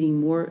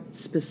feeding more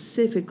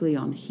specifically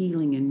on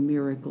healing and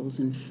miracles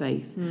and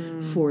faith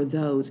for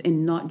those,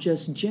 and not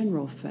just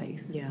general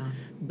faith,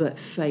 but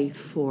faith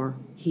for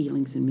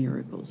healings and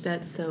miracles.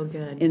 That's so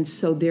good. And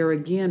so there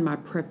again, my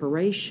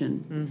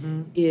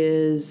preparation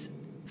is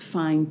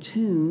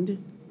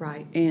fine-tuned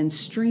and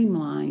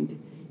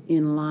streamlined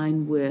in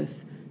line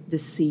with the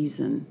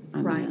season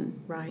I'm in.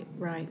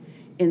 Right.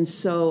 And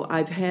so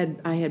I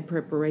had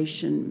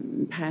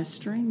preparation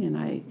pastoring, and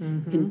I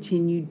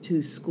continued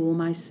to school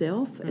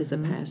myself as a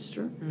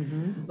pastor.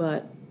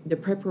 But the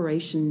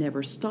preparation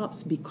never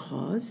stops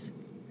because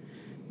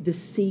the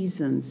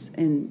seasons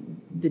and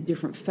the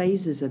different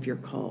phases of your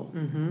call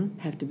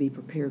have to be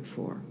prepared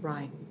for.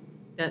 Right.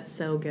 That's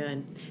so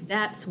good.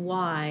 That's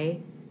why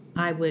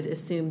I would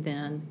assume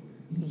then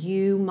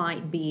you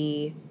might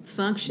be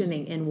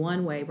functioning in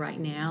one way right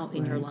now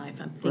in your life.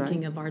 I'm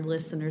thinking of our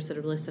listeners that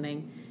are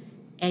listening.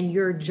 And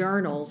your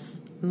journals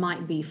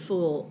might be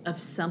full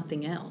of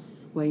something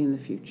else. Way in the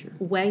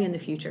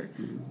future.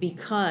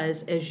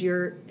 Because as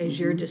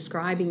you're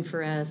describing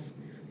for us,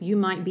 you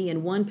might be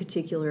in one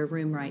particular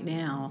room right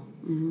now,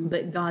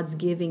 but God's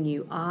giving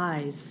you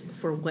eyes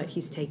for what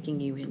He's taking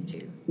you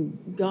into.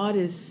 God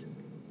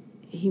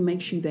He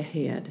makes you the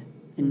head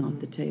and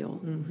not the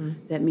tail.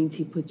 That means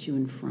He puts you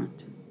in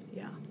front,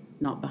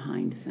 not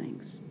behind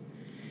things.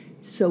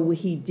 So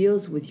He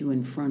deals with you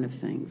in front of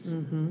things.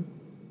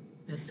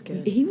 That's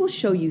good. He will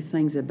show you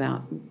things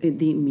about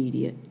the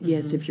immediate.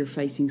 Yes, if you're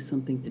facing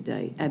something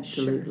today,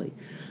 absolutely.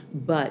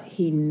 But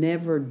He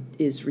never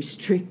is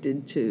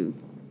restricted to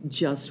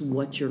just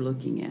what you're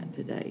looking at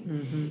today.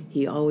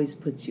 He always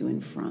puts you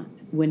in front.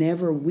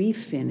 Whenever we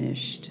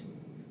finished,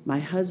 my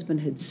husband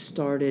had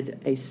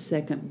started a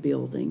second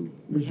building.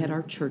 We had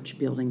our church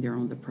building there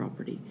on the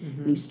property.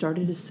 And he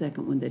started a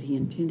second one that he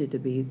intended to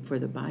be for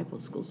the Bible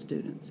school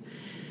students.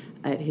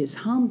 At his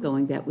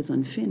homegoing, that was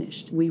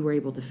unfinished. We were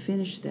able to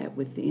finish that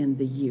within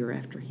the year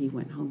after he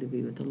went home to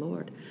be with the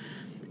Lord.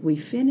 We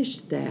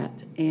finished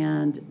that,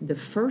 and the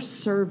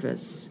first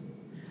service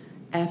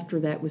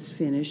after that was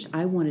finished,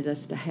 I wanted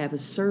us to have a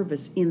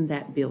service in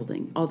that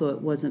building, although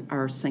it wasn't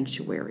our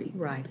sanctuary.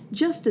 Right.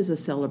 Just as a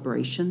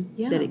celebration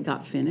that it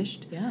got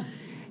finished. Yeah.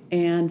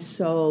 And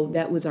so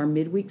that was our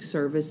midweek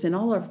service, and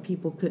all our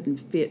people couldn't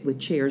fit with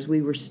chairs. We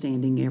were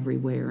standing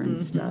everywhere and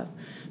stuff.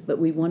 But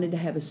we wanted to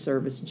have a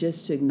service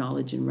just to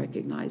acknowledge and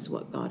recognize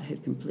what God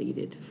had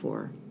completed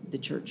for the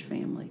church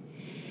family.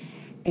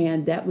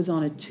 And that was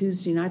on a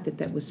Tuesday night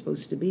that was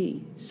supposed to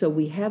be. So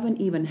we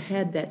haven't even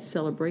had that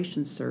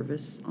celebration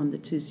service on the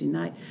Tuesday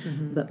night.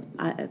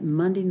 But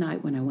Monday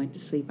night when I went to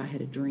sleep, I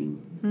had a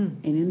dream.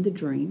 And in the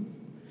dream,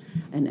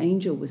 an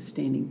angel was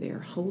standing there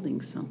holding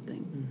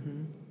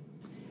something.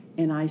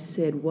 And I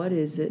said, "What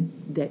is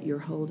it that you're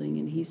holding?"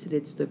 And he said,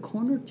 "It's the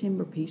corner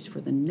timber piece for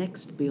the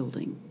next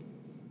building."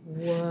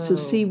 Whoa. So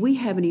see, we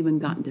haven't even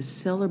gotten to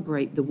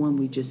celebrate the one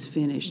we just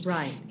finished.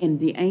 Right. And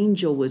the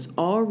angel was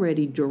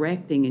already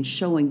directing and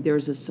showing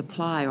there's a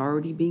supply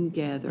already being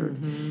gathered.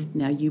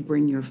 Now you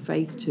bring your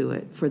faith to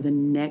it for the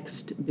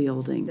next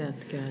building.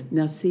 That's good.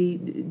 Now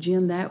see,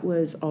 Jen, that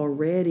was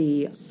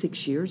already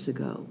 6 years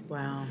ago.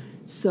 Wow.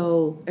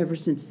 So ever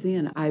since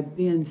then, I've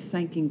been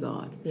thanking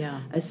God,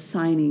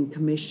 assigning,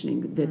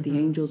 commissioning that the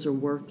angels are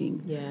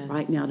working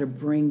right now to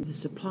bring the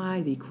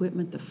supply, the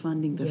equipment, the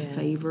funding, the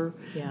favor,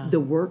 the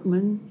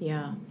workmen,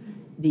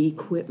 the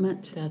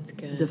equipment. That's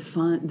good.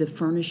 The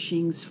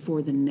furnishings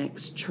for the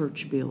next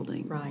church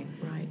building. Right.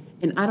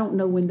 And I don't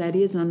know when that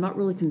is, and I'm not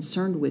really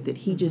concerned with it.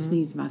 He just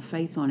needs my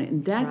faith on it.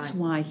 And that's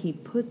why he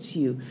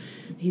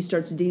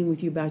starts dealing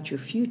with you about your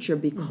future,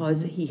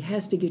 because he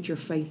has to get your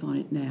faith on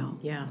it now.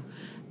 Yeah.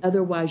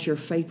 Otherwise, your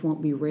faith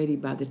won't be ready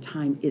by the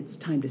time it's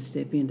time to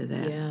step into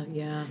that.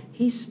 Yeah.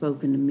 He's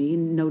spoken to me,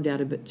 no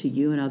doubt about to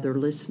you and other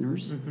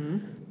listeners.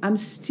 I'm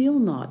still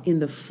not in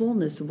the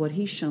fullness of what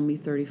he's shown me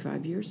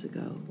 35 years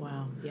ago.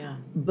 Wow, yeah.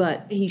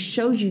 But he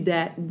shows you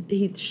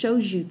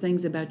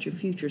things about your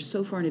future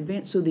so far in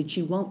advance so that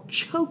you won't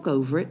choke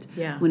over it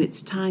when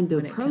it's time to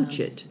approach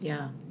it.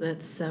 Yeah,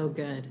 that's so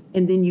good.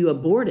 And then you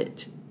abort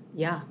it.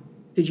 Yeah.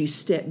 Because you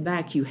step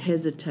back, you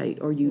hesitate,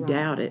 or you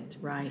doubt it.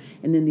 Right.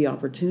 And then the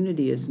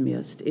opportunity is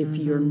missed if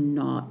you're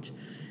not,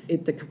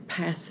 if the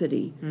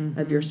capacity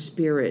of your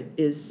spirit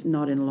is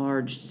not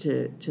enlarged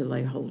to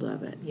lay hold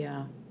of it.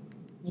 Yeah.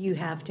 You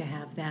have to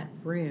have that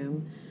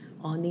room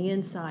on the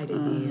inside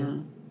of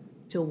you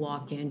to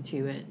walk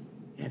into it.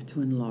 You have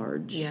to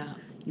enlarge. Yeah.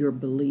 You're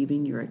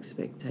believing your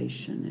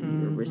expectation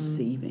and you're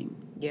receiving.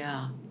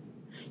 Yeah.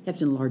 You have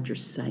to enlarge your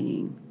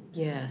saying.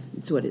 Yes.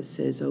 It's what it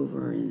says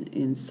over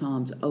in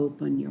Psalms,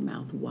 open your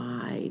mouth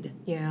wide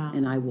Yeah.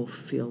 and I will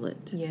fill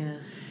it.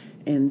 Yes.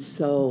 And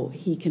so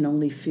he can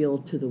only fill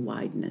to the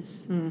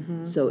wideness.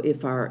 So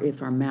if our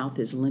mouth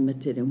is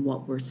limited in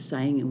what we're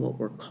saying and what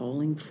we're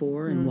calling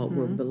for and what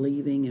we're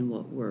believing and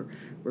what we're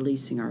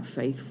releasing our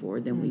faith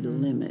for, then we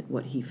limit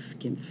what he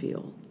can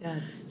fill.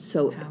 That's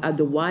So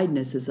the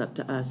wideness is up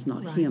to us,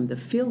 not Right. him. The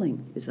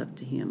filling is up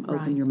to him. Right.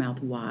 Open your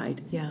mouth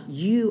wide. Yeah.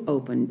 You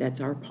open, that's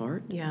our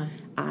part. Yeah.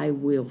 I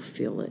will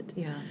fill it.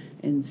 Yeah.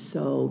 And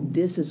so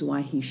this is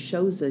why he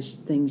shows us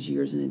things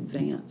years in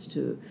advance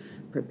to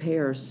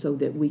prepare so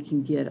that we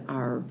can get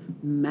our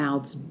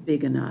mouths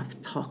big enough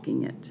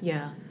talking it.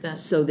 Yeah. That's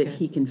So that good.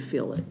 he can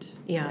feel it.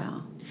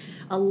 Yeah.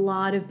 A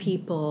lot of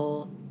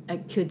people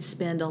could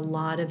spend a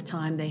lot of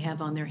time they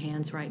have on their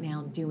hands right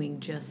now doing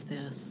just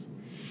this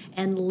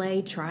and lay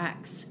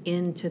tracks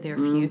into their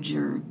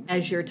future.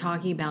 As you're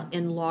talking about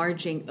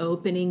enlarging,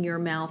 opening your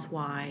mouth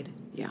wide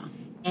Yeah.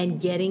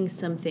 and getting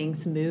some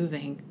things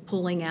moving,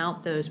 pulling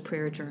out those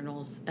prayer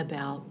journals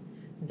about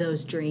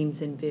those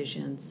dreams and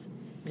visions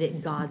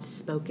that God's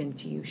spoken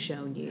to you,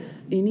 shown you.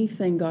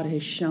 Anything God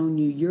has shown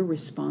you, you're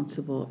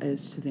responsible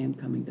as to them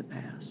coming to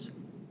pass.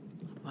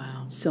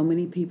 Wow. So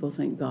many people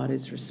think God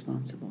is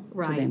responsible to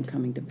Right. them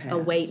coming to pass. A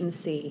wait and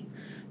see.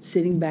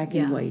 Sitting back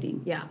and Yeah.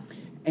 waiting. Yeah.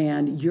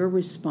 And you're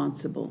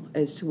responsible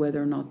as to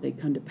whether or not they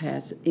come to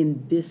pass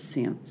in this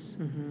sense.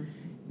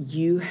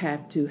 You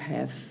have to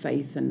have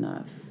faith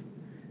enough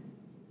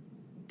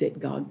that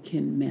God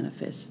can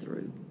manifest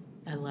through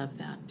I love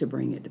that. to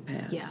bring it to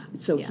pass. Yeah,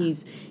 So yeah.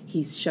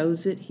 he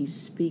shows it, he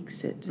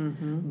speaks it,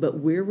 but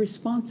we're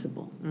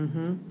responsible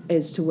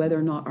as to whether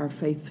or not our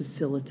faith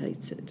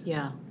facilitates it.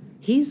 Yeah.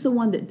 He's the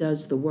one that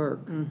does the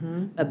work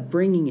of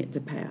bringing it to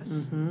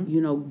pass.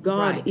 You know,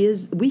 God Right.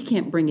 is, we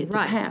can't bring it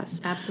Right. to pass.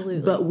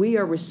 Absolutely. But we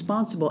are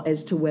responsible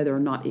as to whether or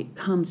not it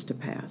comes to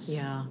pass.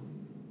 Yeah.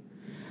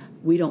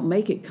 We don't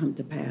make it come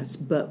to pass,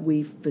 but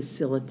we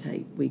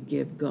facilitate. We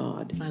give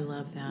God I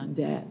love that.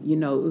 that. You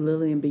know,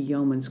 Lillian B.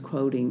 Yeoman's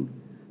quoting,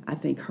 I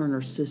think her and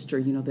her sister,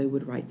 you know, they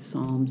would write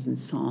psalms and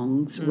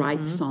songs,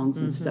 write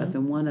songs and stuff.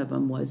 And one of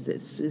them was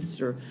that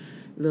sister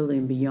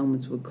Lillian B.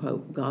 Yeomans would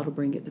quote, God will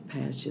bring it to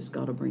pass, just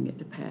God will bring it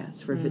to pass.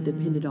 For if it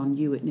depended on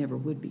you, it never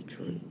would be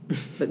true.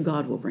 But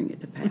God will bring it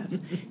to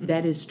pass.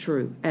 That is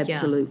true,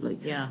 absolutely.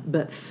 Yeah.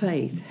 But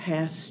faith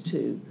has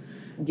to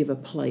give a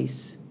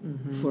place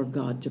for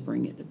God to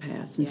bring it to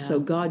pass. And so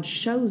Yeah. God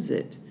shows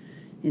it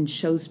and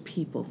shows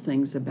people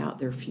things about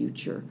their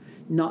future,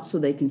 not so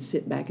they can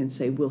sit back and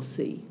say, we'll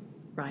see,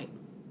 Right.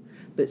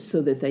 but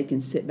so that they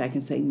can sit back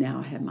and say, now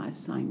I have my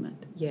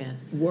assignment.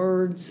 Yes.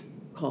 Words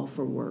call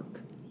for work.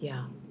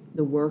 Yeah.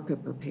 The work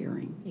of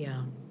preparing,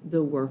 Yeah.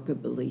 the work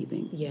of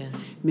believing.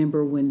 Yes.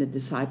 Remember when the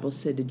disciples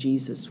said to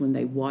Jesus, when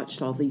they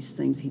watched all these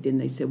things he did,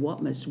 and they said,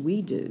 what must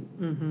we do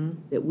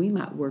that we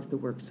might work the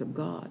works of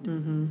God?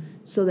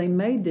 So they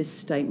made this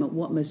statement,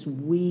 what must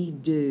we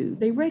do?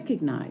 They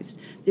recognized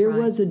there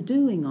Right. was a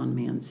doing on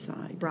man's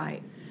side,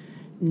 Right.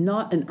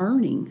 not an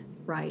earning,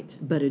 Right.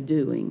 but a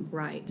doing.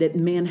 Right. That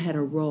man had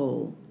a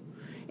role.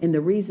 And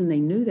the reason they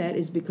knew that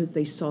is because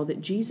they saw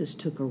that Jesus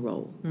took a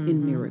role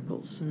in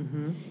miracles.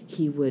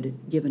 He would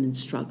give an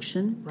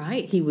instruction.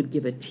 Right. He would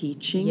give a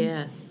teaching.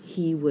 Yes.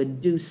 He would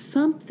do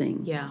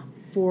something Yeah.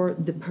 for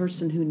the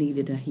person who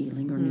needed a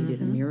healing or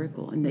needed a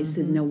miracle. And they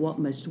said, no, what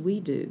must we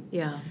do?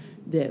 Yeah.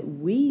 That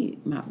we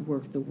might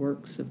work the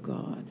works of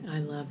God. I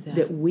love that.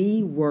 That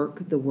we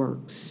work the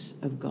works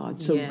of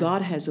God. So Yes.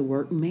 God has a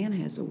work, man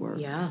has a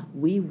work. Yeah.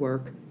 We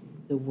work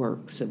the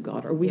works of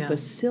God, or we Yeah.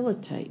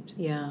 facilitate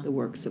Yeah. the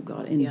works of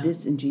God. And Yeah.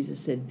 and Jesus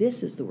said,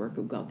 this is the work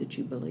of God that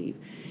you believe.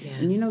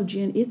 And you Yes. know,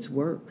 Jen, it's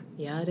work.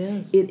 Yeah, it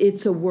is.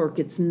 It's a work.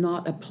 It's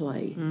not a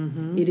play.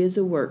 It is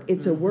a work.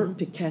 It's a work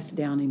to cast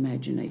down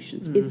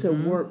imaginations. It's a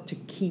work to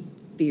keep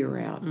fear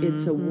out.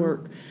 It's a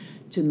work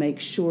to make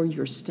sure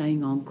you're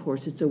staying on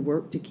course. It's a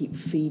work to keep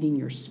feeding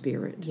your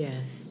spirit,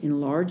 Yes.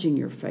 enlarging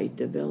your faith,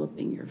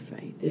 developing your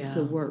faith. It's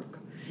a Yeah. work.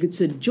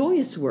 It's a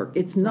joyous work.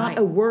 It's not Right.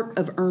 a work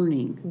of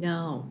earning.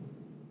 No.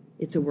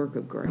 It's a work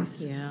of grace.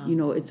 Yeah. You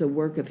know, it's a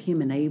work of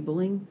him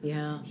enabling.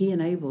 Yeah. He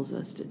enables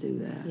us to do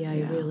that. Yeah,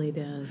 it really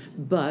does.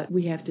 But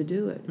we have to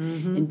do it.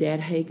 And Dad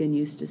Hagen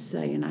used to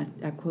say, and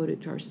I quote it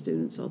to our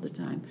students all the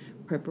time,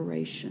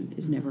 preparation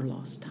is never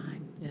lost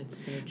time. That's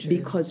so true.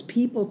 Because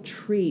people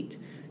treat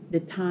the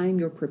time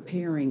you're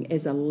preparing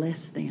as a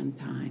less than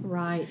time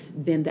Right.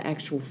 than the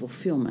actual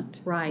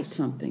fulfillment Right. of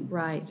something.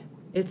 Right.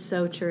 It's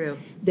so true.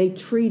 They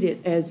treat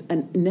it as a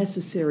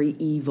necessary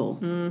evil.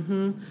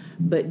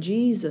 But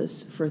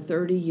Jesus, for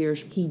 30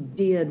 years, he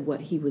did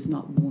what he was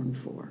not born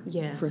for.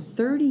 Yes. For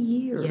 30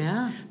 years.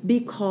 Yeah.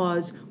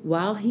 Because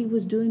while he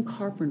was doing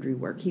carpentry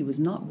work, he was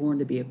not born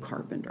to be a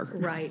carpenter.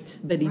 Right.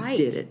 But he Right.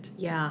 did it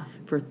Yeah.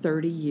 for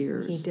 30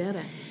 years. He did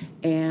it.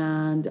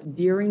 And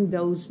during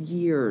those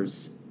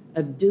years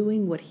of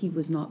doing what he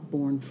was not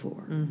born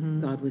for,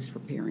 God was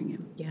preparing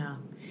him. Yeah.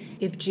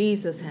 If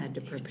Jesus had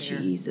to prepare.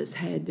 Jesus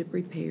had to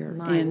prepare.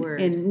 My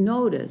word. And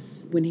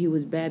notice when he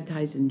was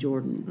baptized in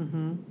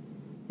Jordan,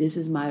 this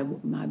is my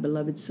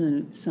beloved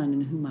son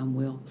in whom I'm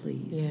well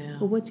pleased. Yeah.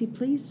 Well, what's he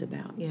pleased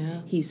about?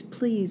 Yeah. He's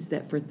pleased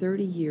that for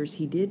 30 years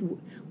he did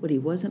what he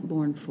wasn't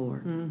born for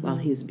while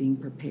he was being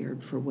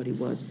prepared for what he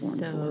was born for.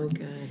 So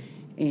good.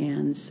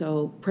 And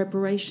so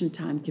preparation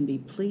time can be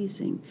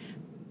pleasing,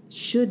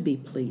 should be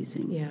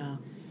pleasing. Yeah.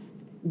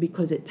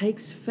 Because it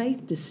takes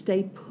faith to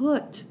stay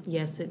put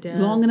Yes, it does.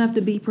 long enough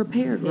to be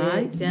prepared,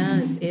 right? It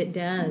does. It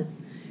does.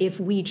 If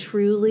we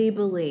truly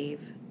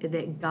believe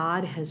that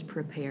God has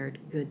prepared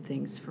good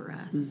things for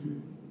us,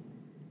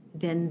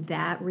 then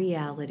that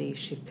reality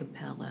should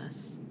compel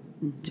us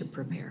to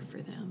prepare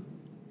for them.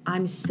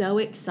 I'm so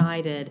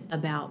excited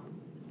about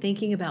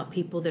thinking about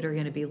people that are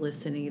going to be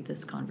listening to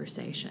this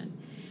conversation.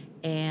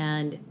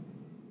 And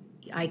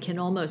I can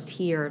almost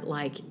hear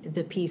like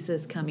the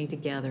pieces coming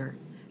together,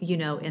 you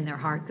know, in their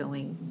heart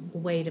going,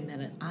 wait a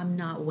minute, I'm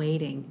not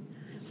waiting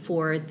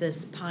for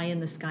this pie in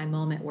the sky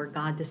moment where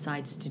God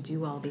decides to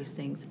do all these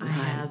things. I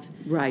have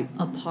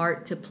a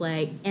part to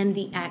play. And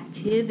the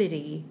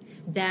activity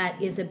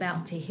that is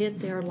about to hit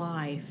their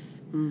life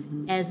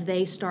as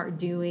they start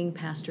doing,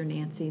 Pastor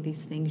Nancy,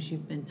 these things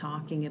you've been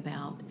talking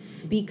about.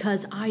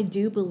 Because I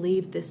do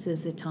believe this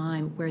is a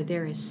time where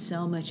there is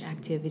so much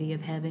activity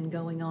of heaven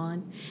going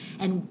on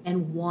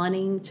and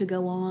wanting to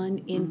go on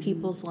in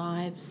people's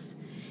lives.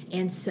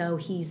 And so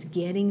he's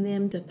getting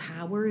them the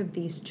power of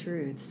these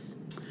truths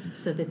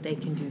so that they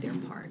can do their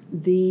part.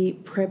 The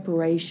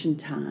preparation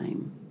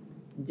time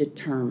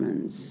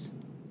determines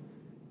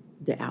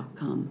the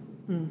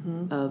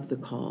outcome of the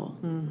call,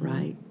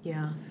 right?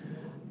 Yeah.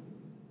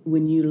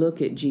 When you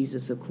look at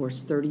Jesus, of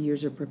course, 30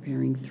 years of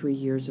preparing, 3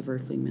 years of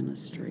earthly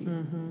ministry.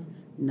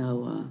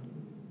 Noah,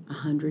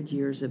 100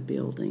 years of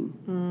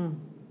building,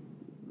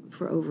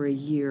 for over a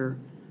year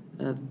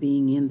of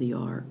being in the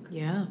ark.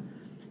 Yeah.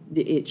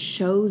 It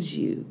shows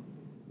you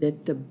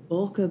that the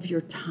bulk of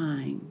your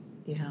time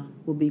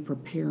will be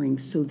preparing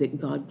so that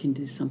God can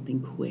do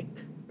something quick.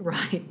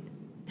 Right.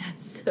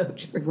 That's so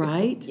true.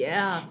 Right?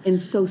 Yeah.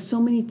 And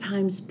so many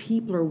times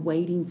people are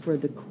waiting for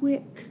the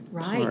quick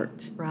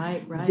part.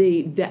 Right.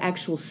 The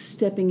actual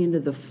stepping into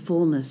the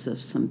fullness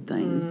of some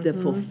things, the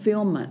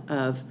fulfillment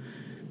of,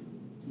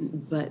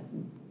 but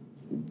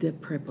the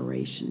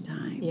preparation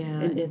time. Yeah,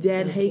 and it's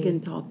Dad so Hagin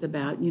key. talked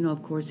about, you know,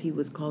 of course he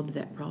was called to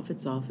that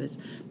prophet's office,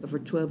 but for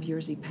 12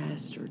 years he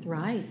pastored.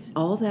 Right.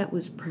 All that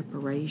was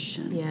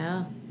preparation.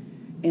 Yeah.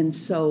 And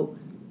so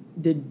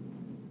the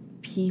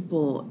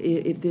people,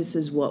 if this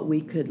is what we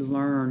could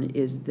learn,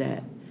 is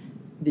that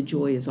the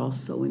joy is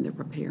also in the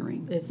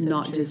preparing, It's so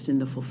not true. just in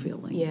the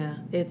fulfilling. Yeah.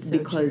 It's so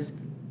Because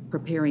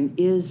preparing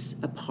is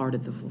a part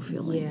of the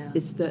fulfilling. Yeah.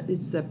 It's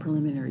the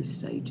preliminary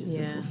stages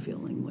of Yeah.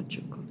 fulfilling what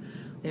you're.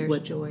 There's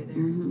joy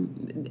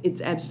there. It's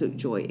absolute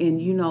joy.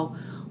 And you know,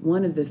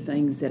 one of the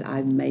things that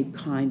I've made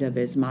kind of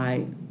as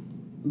my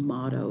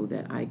motto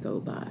that I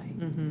go by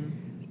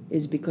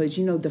is because,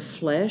 you know, the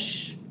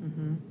flesh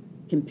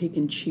can pick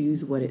and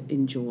choose what it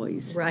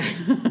enjoys. Right.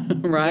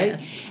 Right?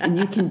 Yes. And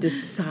you can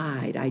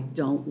decide, I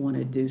don't want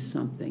to do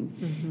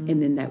something.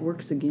 And then that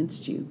works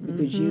against you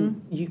because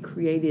you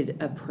created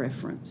a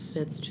preference.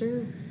 That's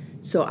true.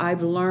 So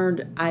I've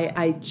learned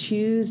I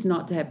choose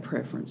not to have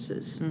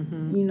preferences.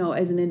 You know,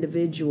 as an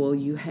individual,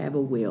 you have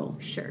a will.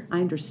 Sure.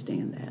 I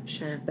understand that.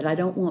 Sure. But I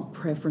don't want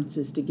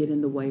preferences to get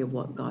in the way of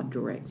what God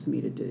directs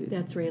me to do.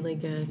 That's really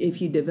good. If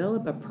you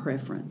develop a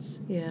preference,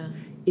 Yeah.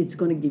 it's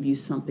going to give you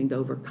something to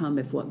overcome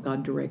if what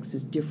God directs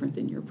is different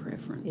than your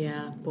preference.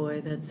 Yeah.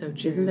 Boy, that's so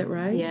true. Isn't that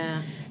right?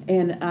 Yeah.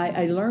 And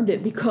I learned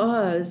it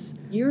because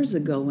years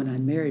ago when I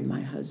married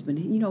my husband,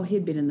 you know,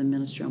 he'd been in the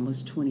ministry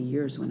almost 20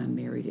 years when I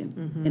married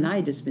him. And I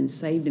had just been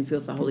saved and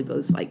filled with the Holy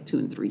Ghost like 2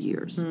 and 3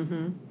 years.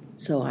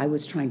 So I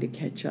was trying to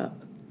catch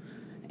up.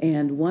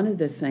 And one of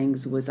the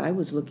things was I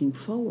was looking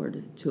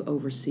forward to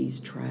overseas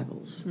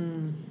travels.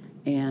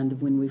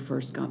 And when we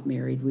first got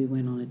married, we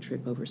went on a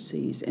trip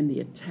overseas, and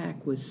the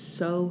attack was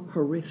so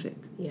horrific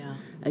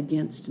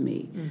against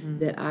me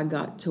that I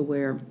got to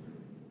where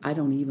I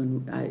don't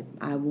even,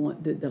 I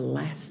want, the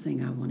last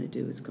thing I want to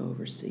do is go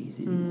overseas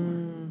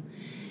anymore.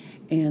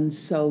 And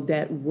so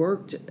that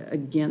worked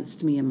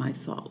against me in my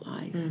thought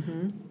life,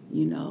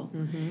 you know.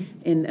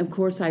 And of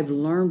course, I've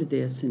learned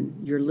this,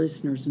 and your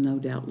listeners no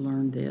doubt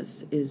learned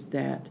this, is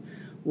that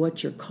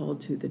what you're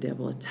called to, the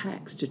devil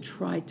attacks to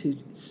try to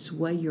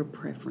sway your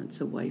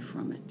preference away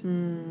from it.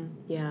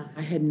 Yeah.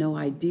 I had no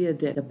idea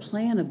that the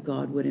plan of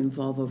God would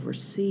involve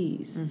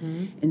overseas.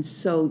 And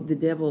so the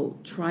devil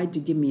tried to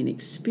give me an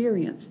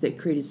experience that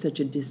created such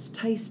a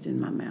distaste in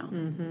my mouth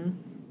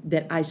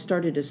that I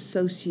started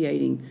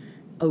associating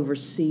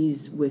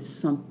overseas with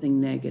something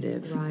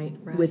negative, Right.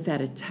 with that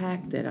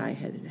attack that I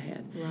had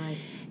had. Right.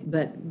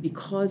 But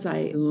because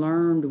I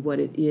learned what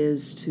it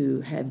is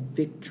to have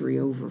victory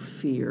over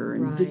fear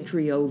and Right.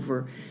 victory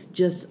over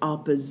just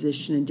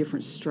opposition and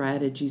different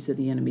strategies of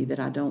the enemy, that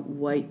I don't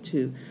wait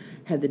to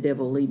have the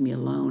devil leave me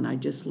alone. I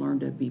just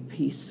learned to be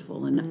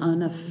peaceful and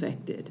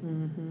unaffected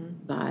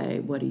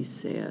by what he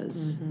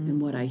says and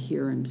what I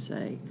hear him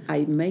say.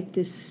 I make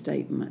this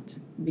statement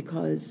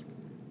because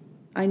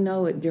I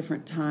know at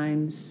different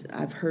times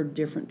I've heard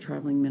different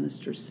traveling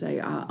ministers say,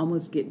 I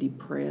almost get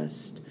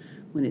depressed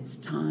when it's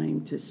time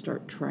to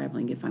start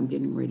traveling if I'm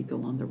getting ready to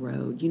go on the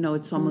road.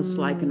 It's almost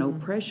like an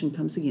oppression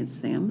comes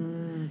against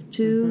them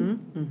to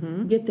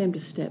get them to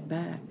step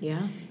back.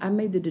 Yeah. I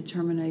made the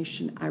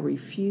determination I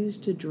refuse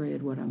to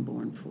dread what I'm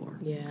born for.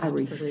 Yeah, I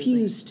absolutely.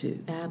 refuse to.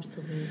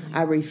 Absolutely.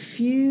 I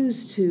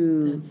refuse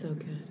to That's so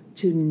good.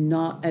 to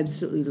not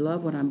absolutely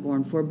love what I'm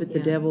born for, but the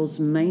Yeah. devil's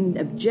main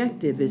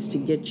objective is to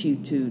get you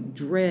to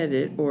dread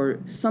it or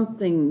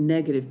something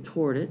negative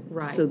toward it so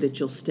Right. that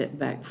you'll step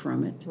back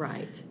from it.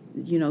 Right.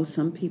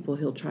 Some people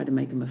he'll try to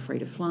make them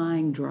afraid of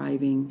flying,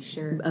 driving,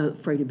 Sure.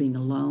 afraid of being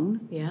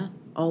alone, Yeah.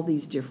 all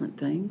these different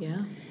things.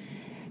 Yeah.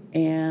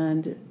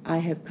 And I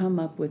have come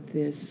up with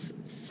this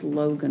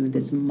slogan,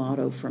 this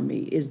motto for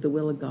me, is the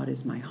will of God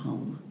is my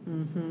home.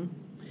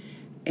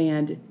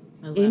 And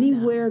I love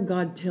anywhere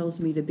God tells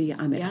me to be,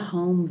 I'm at Yeah.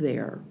 home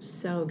there.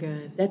 So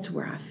good. That's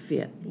where I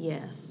fit.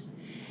 Yes.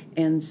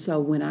 And so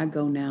when I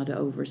go now to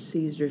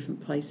overseas, different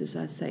places,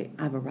 I say,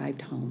 I've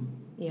arrived home.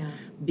 Yeah.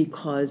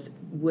 Because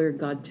where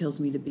God tells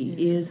me to be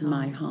is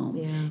my home.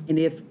 Yeah. And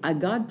if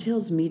God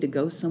tells me to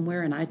go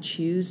somewhere and I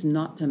choose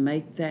not to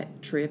make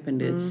that trip and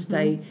to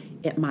stay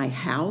at my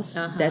house,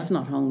 that's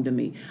not home to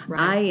me.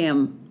 Right. I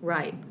am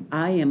Right.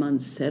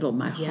 unsettled.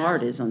 My Yeah.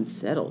 heart is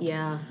unsettled.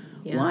 Yeah.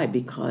 Yeah. Why?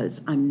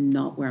 Because I'm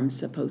not where I'm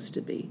supposed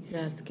to be.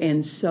 That's good.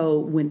 And so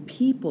when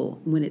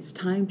it's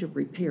time to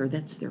prepare,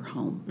 that's their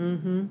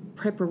home.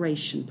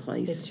 Preparation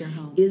place It's your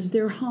home. is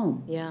their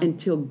home Yeah.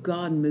 until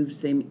God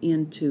moves them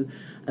into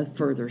a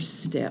further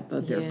step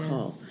of their call.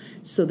 Yes.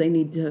 So we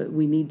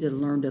need to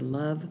learn to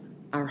love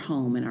our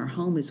home, and our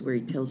home is where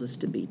he tells us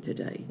to be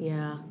today.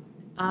 Yeah.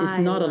 It's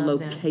I not a love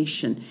that.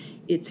 location,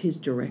 it's his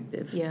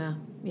directive. Yeah.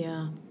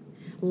 Yeah.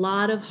 A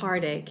lot of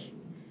heartache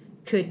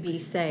could be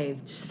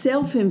saved.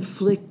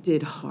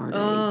 Self-inflicted heartache.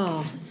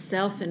 Oh,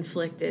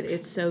 self-inflicted.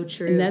 It's so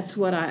true. And that's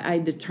what I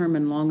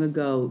determined long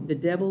ago. The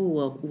devil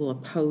will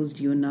oppose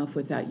you enough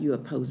without you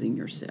opposing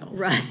yourself.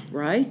 Right.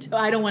 Right?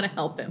 I don't want to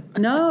help him.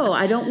 No,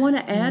 I don't want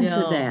to add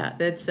to that.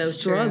 That's so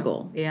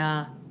struggle. true.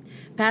 Yeah.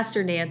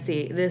 Pastor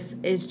Nancy, this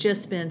has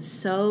just been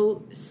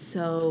so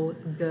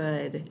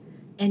good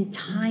and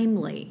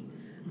timely.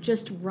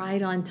 Just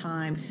right on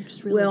time. I'm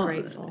just really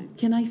grateful.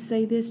 Can I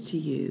say this to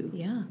you?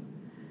 Yeah.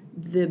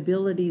 The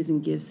abilities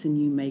and gifts in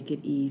you make it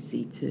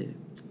easy to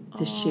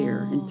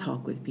share and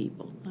talk with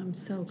people. I'm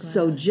so glad.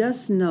 So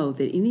just know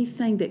that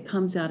anything that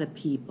comes out of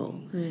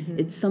people,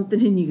 it's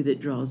something in you that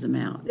draws them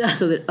out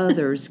so that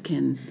others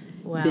can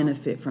Wow.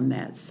 benefit from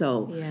that.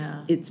 So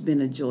Yeah. it's been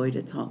a joy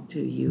to talk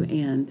to you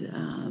and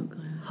so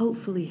glad.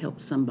 hopefully help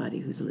somebody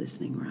who's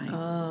listening, right?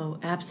 Oh,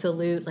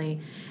 absolutely.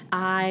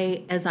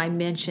 As I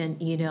mentioned,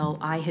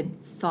 I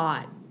had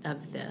thought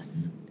of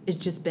this. It's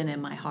just been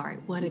in my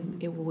heart.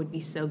 It would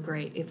be so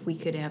great if we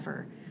could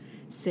ever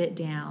sit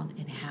down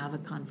and have a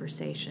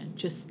conversation,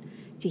 just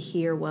to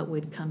hear what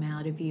would come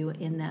out of you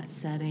in that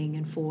setting,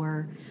 and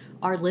for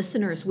our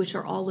listeners, which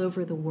are all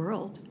over the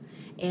world.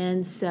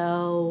 And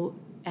so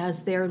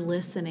as they're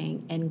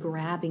listening and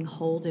grabbing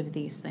hold of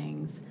these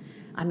things,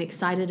 I'm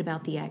excited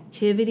about the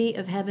activity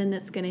of heaven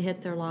that's going to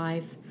hit their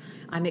life.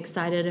 I'm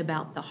excited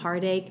about the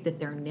heartache that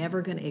they're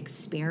never going to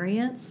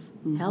experience.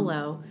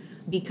 Hello.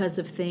 Because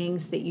of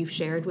things that you've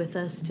shared with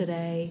us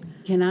today.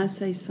 Can I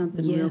say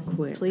something real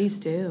quick? Please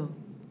do.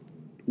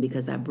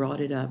 Because I brought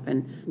it up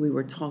and we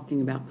were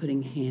talking about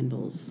putting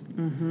handles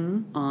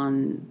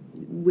on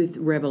with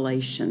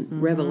Revelation.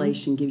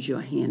 Revelation gives you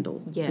a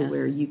handle to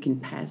where Yes. you can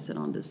pass it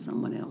on to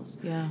someone else.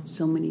 Yeah.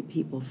 So many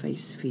people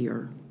face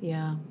fear.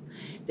 Yeah.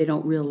 They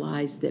don't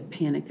realize that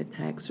panic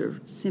attacks are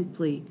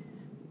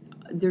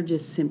they're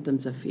just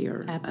symptoms of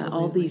fear. All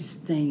Absolutely. these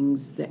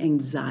things, the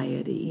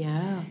anxiety.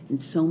 Yeah.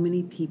 And so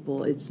many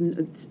people, it's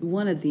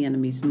one of the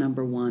enemy's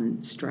number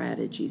one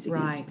strategies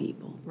against Right.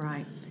 people.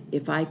 Right.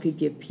 If I could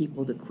give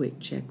people the quick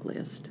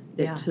checklist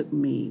that Yeah. took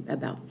me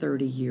about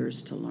 30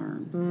 years to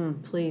learn.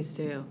 Please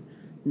do.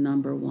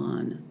 Number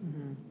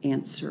one,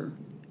 answer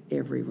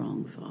every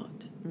wrong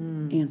thought.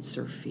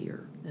 Answer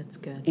fear. That's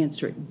good.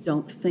 Answer it.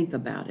 Don't think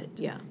about it.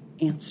 Yeah.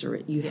 Answer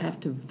it. You have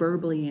to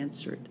verbally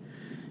answer it.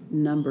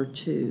 Number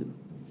two,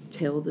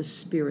 tell the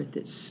spirit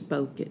that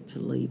spoke it to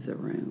leave the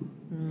room.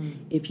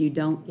 If you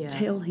don't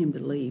tell him to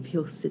leave,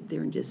 he'll sit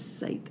there and just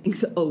say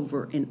things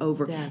over and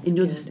over. That's and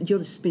you'll good.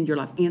 just spend your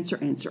life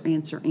answering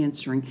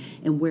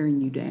and wearing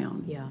you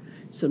down. Yeah.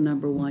 So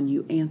number one,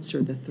 you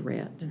answer the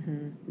threat.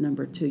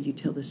 Number two, you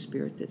tell the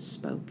spirit that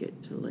spoke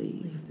it to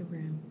leave. Leave the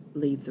room.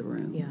 Leave the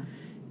room. Yeah.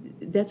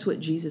 That's what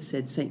Jesus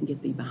said, Satan,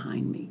 get thee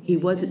behind me. He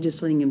wasn't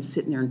just letting him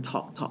sit there and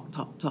talk.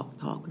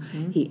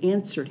 He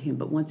answered him,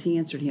 but once he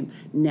answered him,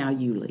 now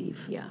you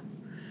leave. Yeah.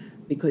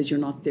 because you're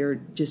not there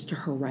just to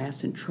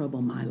harass and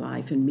trouble my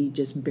life and me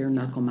just bare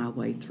knuckle my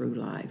way through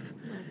life.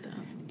 Love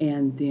that.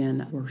 And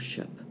then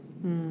worship.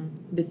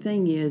 The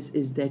thing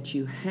is that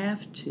you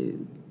have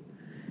to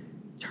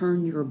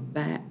turn your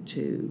back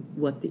to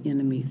what the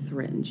enemy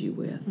threatens you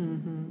with.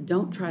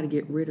 Don't try to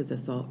get rid of the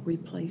thought,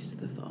 replace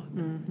the thought.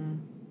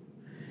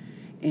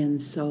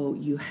 And so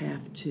you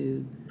have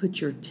to put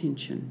your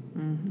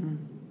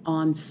attention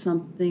on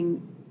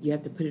something. You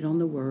have to put it on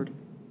the Word,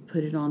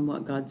 put it on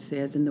what God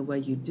says, and the way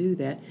you do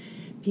that,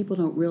 people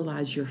don't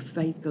realize your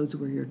faith goes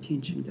where your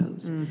attention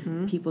goes.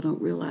 People don't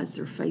realize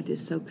their faith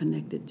is so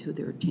connected to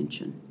their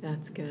attention.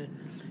 That's good.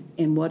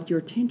 And what your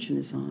attention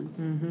is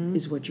on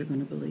is what you're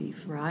going to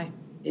believe. Right.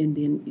 And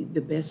then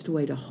the best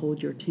way to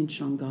hold your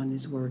attention on God and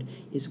His Word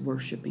is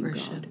worshiping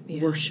God.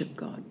 Yeah. Worship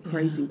God,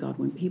 praising God.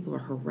 When people are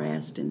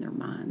harassed in their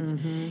minds,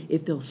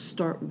 if they'll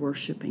start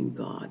worshiping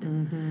God,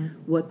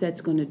 what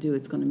that's going to do,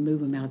 it's going to move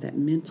them out of that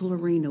mental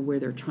arena where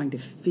they're trying to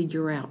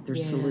figure out their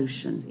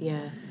solution.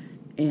 Yes.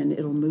 And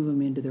it'll move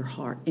them into their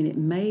heart. And it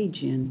may,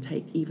 Jen,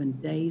 take even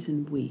days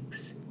and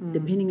weeks,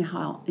 depending on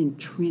how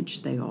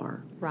entrenched they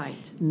are.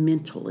 Right.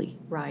 Mentally.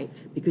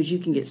 Right. Because you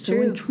can get so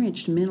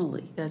entrenched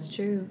mentally. That's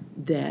true.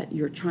 That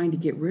you're trying to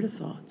get rid of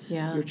thoughts.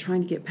 Yeah. You're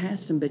trying to get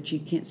past them, but you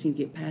can't seem to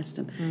get past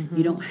them.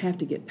 You don't have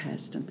to get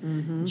past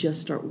them.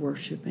 Just start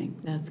worshiping.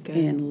 That's good.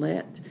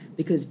 And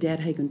because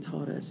Dad Hagin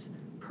taught us,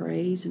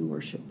 praise and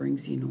worship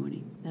brings the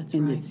anointing. That's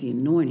and right. it's the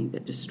anointing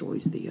that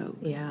destroys the yoke.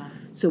 Yeah.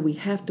 So we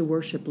have to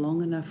worship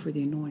long enough for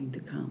the anointing to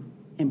come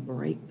and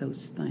break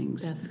those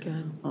things That's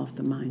good. off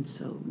the mind.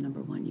 So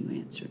number 1, you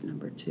answered.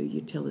 Number 2,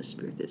 you tell the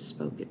Spirit that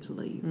spoke it to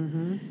leave.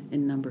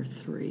 And number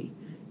 3,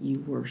 you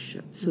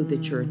worship so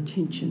that your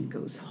attention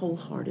goes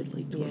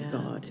wholeheartedly toward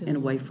God and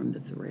away from the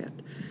threat.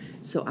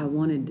 So I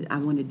wanted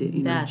to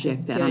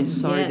interject that. I'm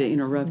sorry to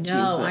interrupt you.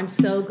 No, I'm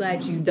so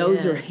glad you did.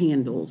 Those are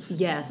handles.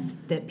 Yes,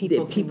 that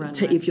people can run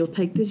with. If you'll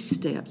take these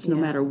steps, no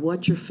matter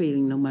what you're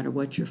feeling, no matter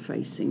what you're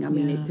facing. I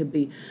mean, it could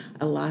be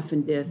a life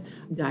and death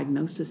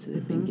diagnosis that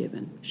have been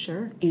given.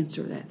 Sure.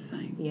 Answer that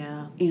thing.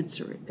 Yeah.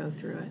 Answer it. Go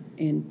through it.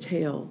 And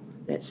tell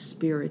that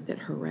spirit that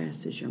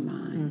harasses your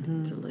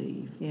mind to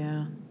leave.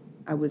 Yeah.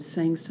 I was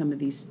saying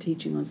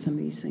teaching on some of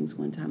these things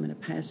one time, and a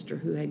pastor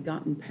who had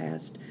gotten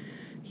past,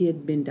 he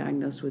had been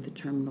diagnosed with a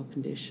terminal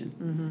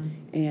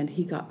condition, and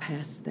he got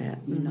past that,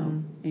 you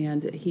know,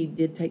 and he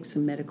did take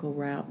some medical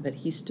route, but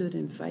he stood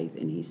in faith,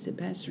 and he said,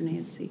 Pastor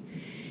Nancy,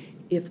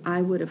 if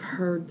I would have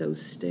heard those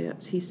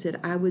steps, he said,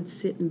 I would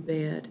sit in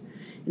bed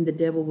and the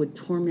devil would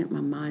torment my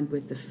mind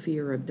with the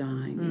fear of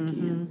dying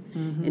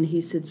again. And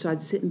he said, so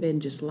I'd sit in bed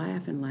and just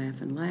laugh and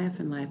laugh and laugh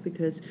and laugh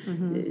because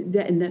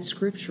that's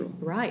scriptural.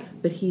 Right.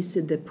 But he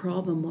said the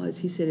problem was,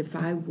 he said, if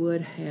I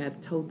would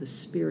have told the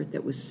spirit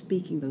that was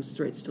speaking those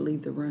threats to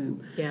leave the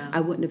room,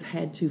 I wouldn't have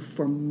had to,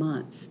 for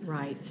months,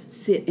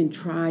 sit and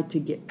try to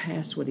get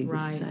past what he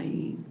was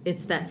saying.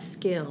 It's that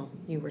skill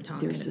you were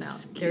talking about.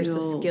 There's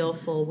a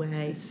skillful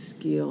way. A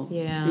skill.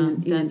 Yeah,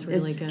 and that's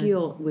really good. A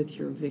skill with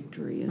your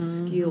victory, a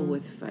skill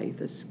with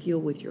faith, a skill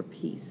with your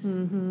peace.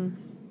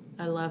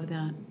 I love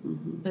that.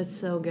 That's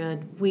so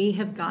good. We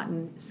have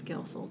gotten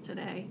skillful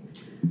today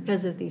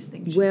because of these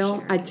things you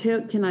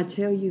shared. Can I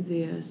tell you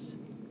this?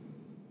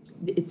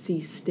 It's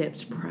these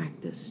steps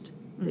practiced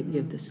that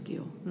give the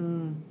skill.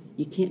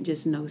 You can't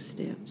just know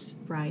steps.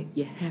 Right.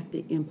 You have to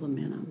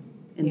implement them.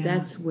 And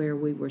that's where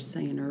we were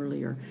saying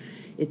earlier,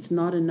 it's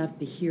not enough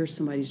to hear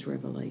somebody's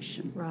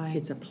revelation. Right.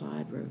 It's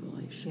applied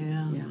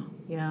revelation.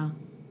 Yeah.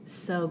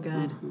 So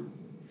good.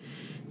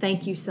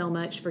 Thank you so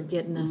much for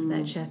getting us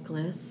that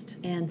checklist.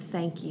 And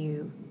thank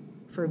you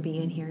for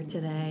being here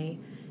today.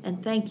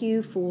 And thank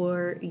you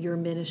for your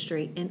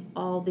ministry and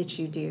all that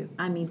you do.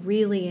 I mean,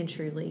 really and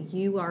truly,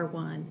 you are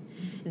one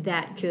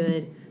that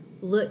could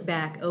look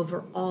back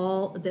over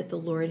all that the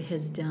Lord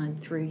has done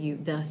through you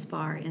thus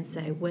far and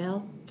say,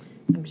 well,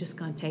 I'm just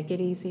going to take it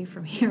easy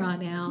from here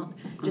on out.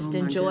 Just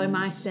enjoy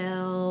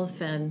myself.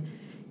 And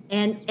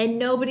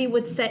nobody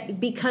would say,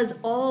 because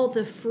all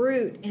the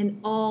fruit and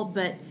all,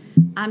 but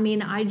I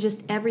mean,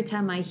 every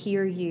time I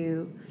hear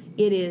you,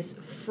 it is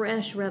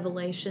fresh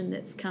revelation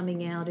that's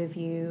coming out of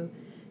you.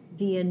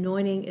 The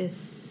anointing is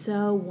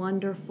so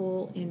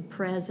wonderful and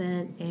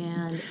present,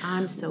 and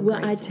I'm so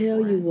grateful. Well, I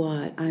tell you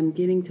what, I'm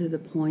getting to the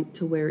point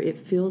to where it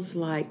feels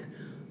like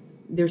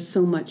there's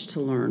so much to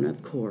learn,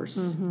 of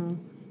course.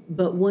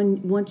 But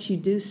once you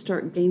do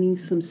start gaining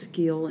some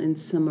skill in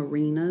some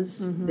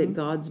arenas that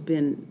God's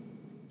been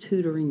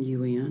tutoring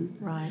you in,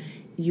 right,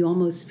 you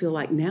almost feel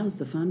like now's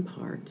the fun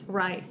part.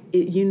 Right.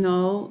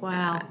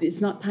 Wow.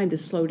 It's not time to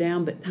slow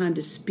down, but time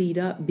to speed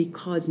up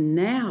because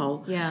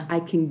now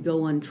I can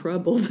go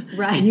untroubled.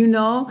 Right.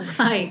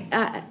 Right.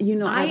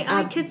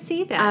 I could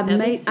see that.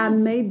 I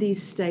made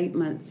these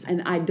statements,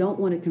 and I don't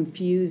want to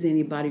confuse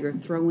anybody or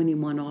throw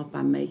anyone off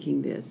by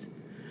making this.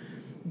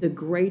 The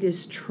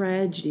greatest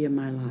tragedy of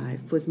my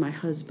life was my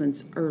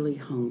husband's early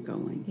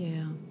homegoing.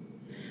 Yeah.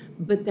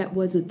 But that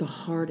wasn't the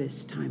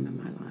hardest time in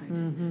my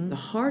life. The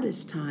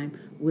hardest time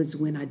was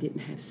when I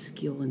didn't have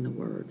skill in the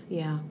Word.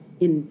 Yeah.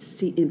 In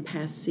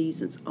past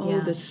seasons.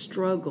 The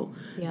struggle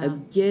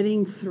of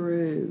getting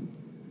through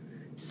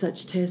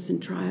such tests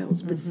and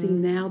trials. But see,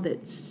 now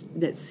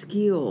that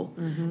skill,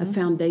 a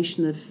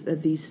foundation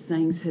of these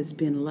things has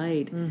been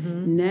laid.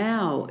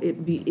 Now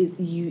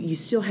you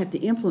still have to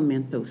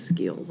implement those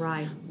skills.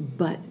 Right.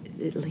 But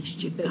at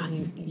least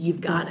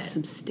you've got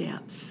some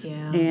steps.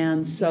 Yeah.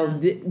 And so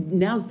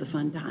now's the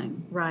fun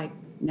time. Right.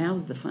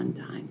 Now's the fun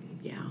time.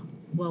 Yeah.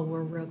 Well,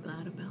 we're real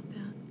glad about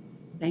that.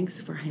 Thanks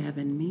for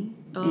having me.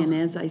 And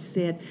as I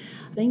said,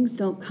 things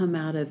don't come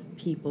out of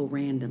people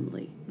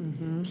randomly.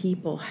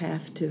 People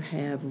have to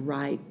have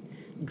right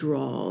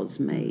draws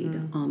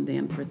made on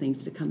them for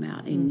things to come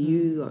out. And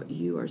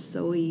you are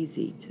so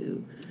easy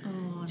to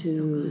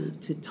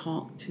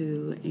talk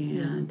to,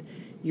 and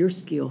you're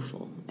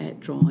skillful at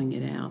drawing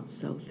it out.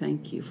 So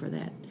thank you for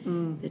that,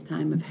 the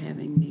time of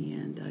having me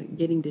and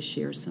getting to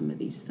share some of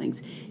these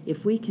things.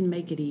 If we can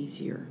make it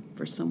easier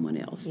for someone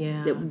else,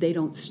 that they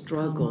don't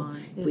struggle,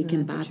 if we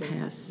can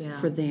bypass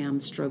for them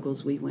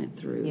struggles we went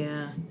through.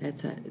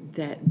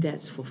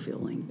 That's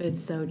fulfilling.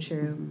 It's so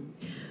true.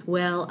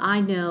 Well,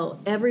 I know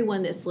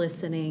everyone that's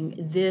listening,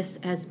 this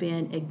has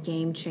been a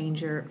game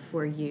changer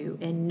for you,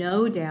 and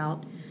no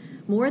doubt,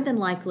 more than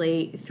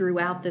likely,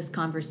 throughout this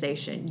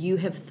conversation, you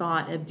have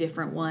thought of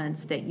different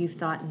ones that you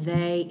thought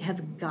they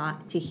have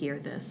got to hear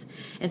this.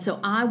 And so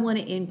I want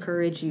to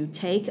encourage you,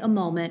 take a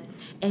moment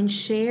and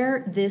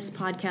share this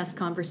podcast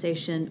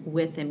conversation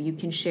with them. You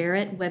can share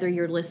it whether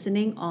you're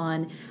listening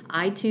on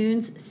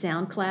iTunes,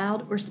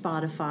 SoundCloud, or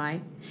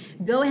Spotify.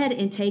 Go ahead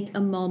and take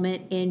a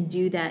moment and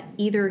do that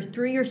either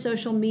through your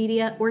social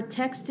media or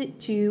text it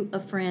to a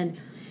friend.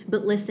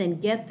 But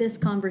listen, get this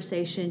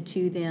conversation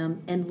to them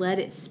and let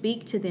it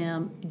speak to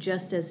them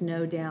just as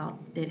no doubt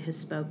it has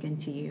spoken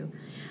to you.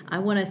 I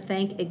want to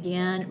thank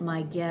again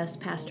my guest,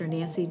 Pastor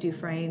Nancy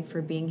Dufresne,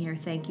 for being here.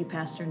 Thank you,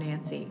 Pastor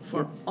Nancy,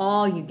 for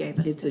all you gave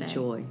us today. It's a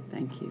joy.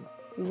 Thank you.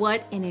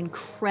 What an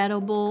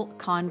incredible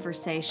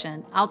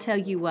conversation. I'll tell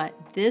you what,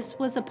 this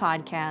was a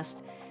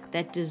podcast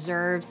that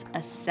deserves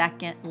a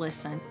second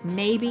listen,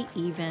 maybe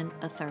even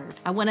a third.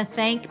 I want to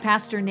thank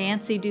Pastor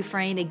Nancy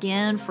Dufresne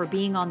again for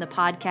being on the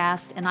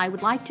podcast, and I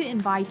would like to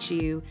invite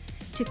you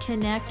to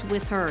connect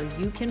with her.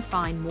 You can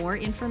find more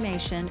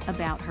information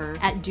about her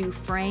at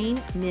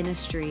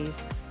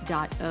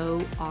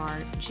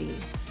DufresneMinistries.org.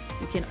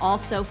 You can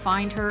also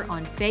find her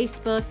on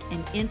Facebook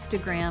and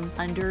Instagram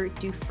under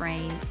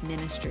Dufresne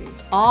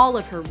Ministries. All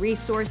of her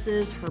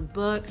resources, her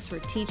books, her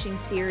teaching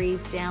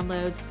series,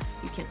 downloads,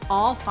 you can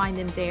all find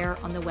them there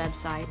on the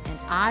website, and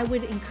I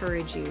would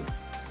encourage you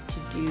to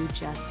do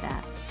just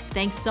that.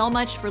 Thanks so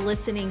much for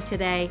listening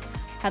today.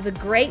 Have a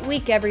great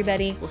week,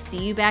 everybody. We'll see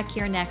you back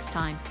here next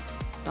time.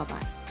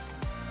 Bye-bye.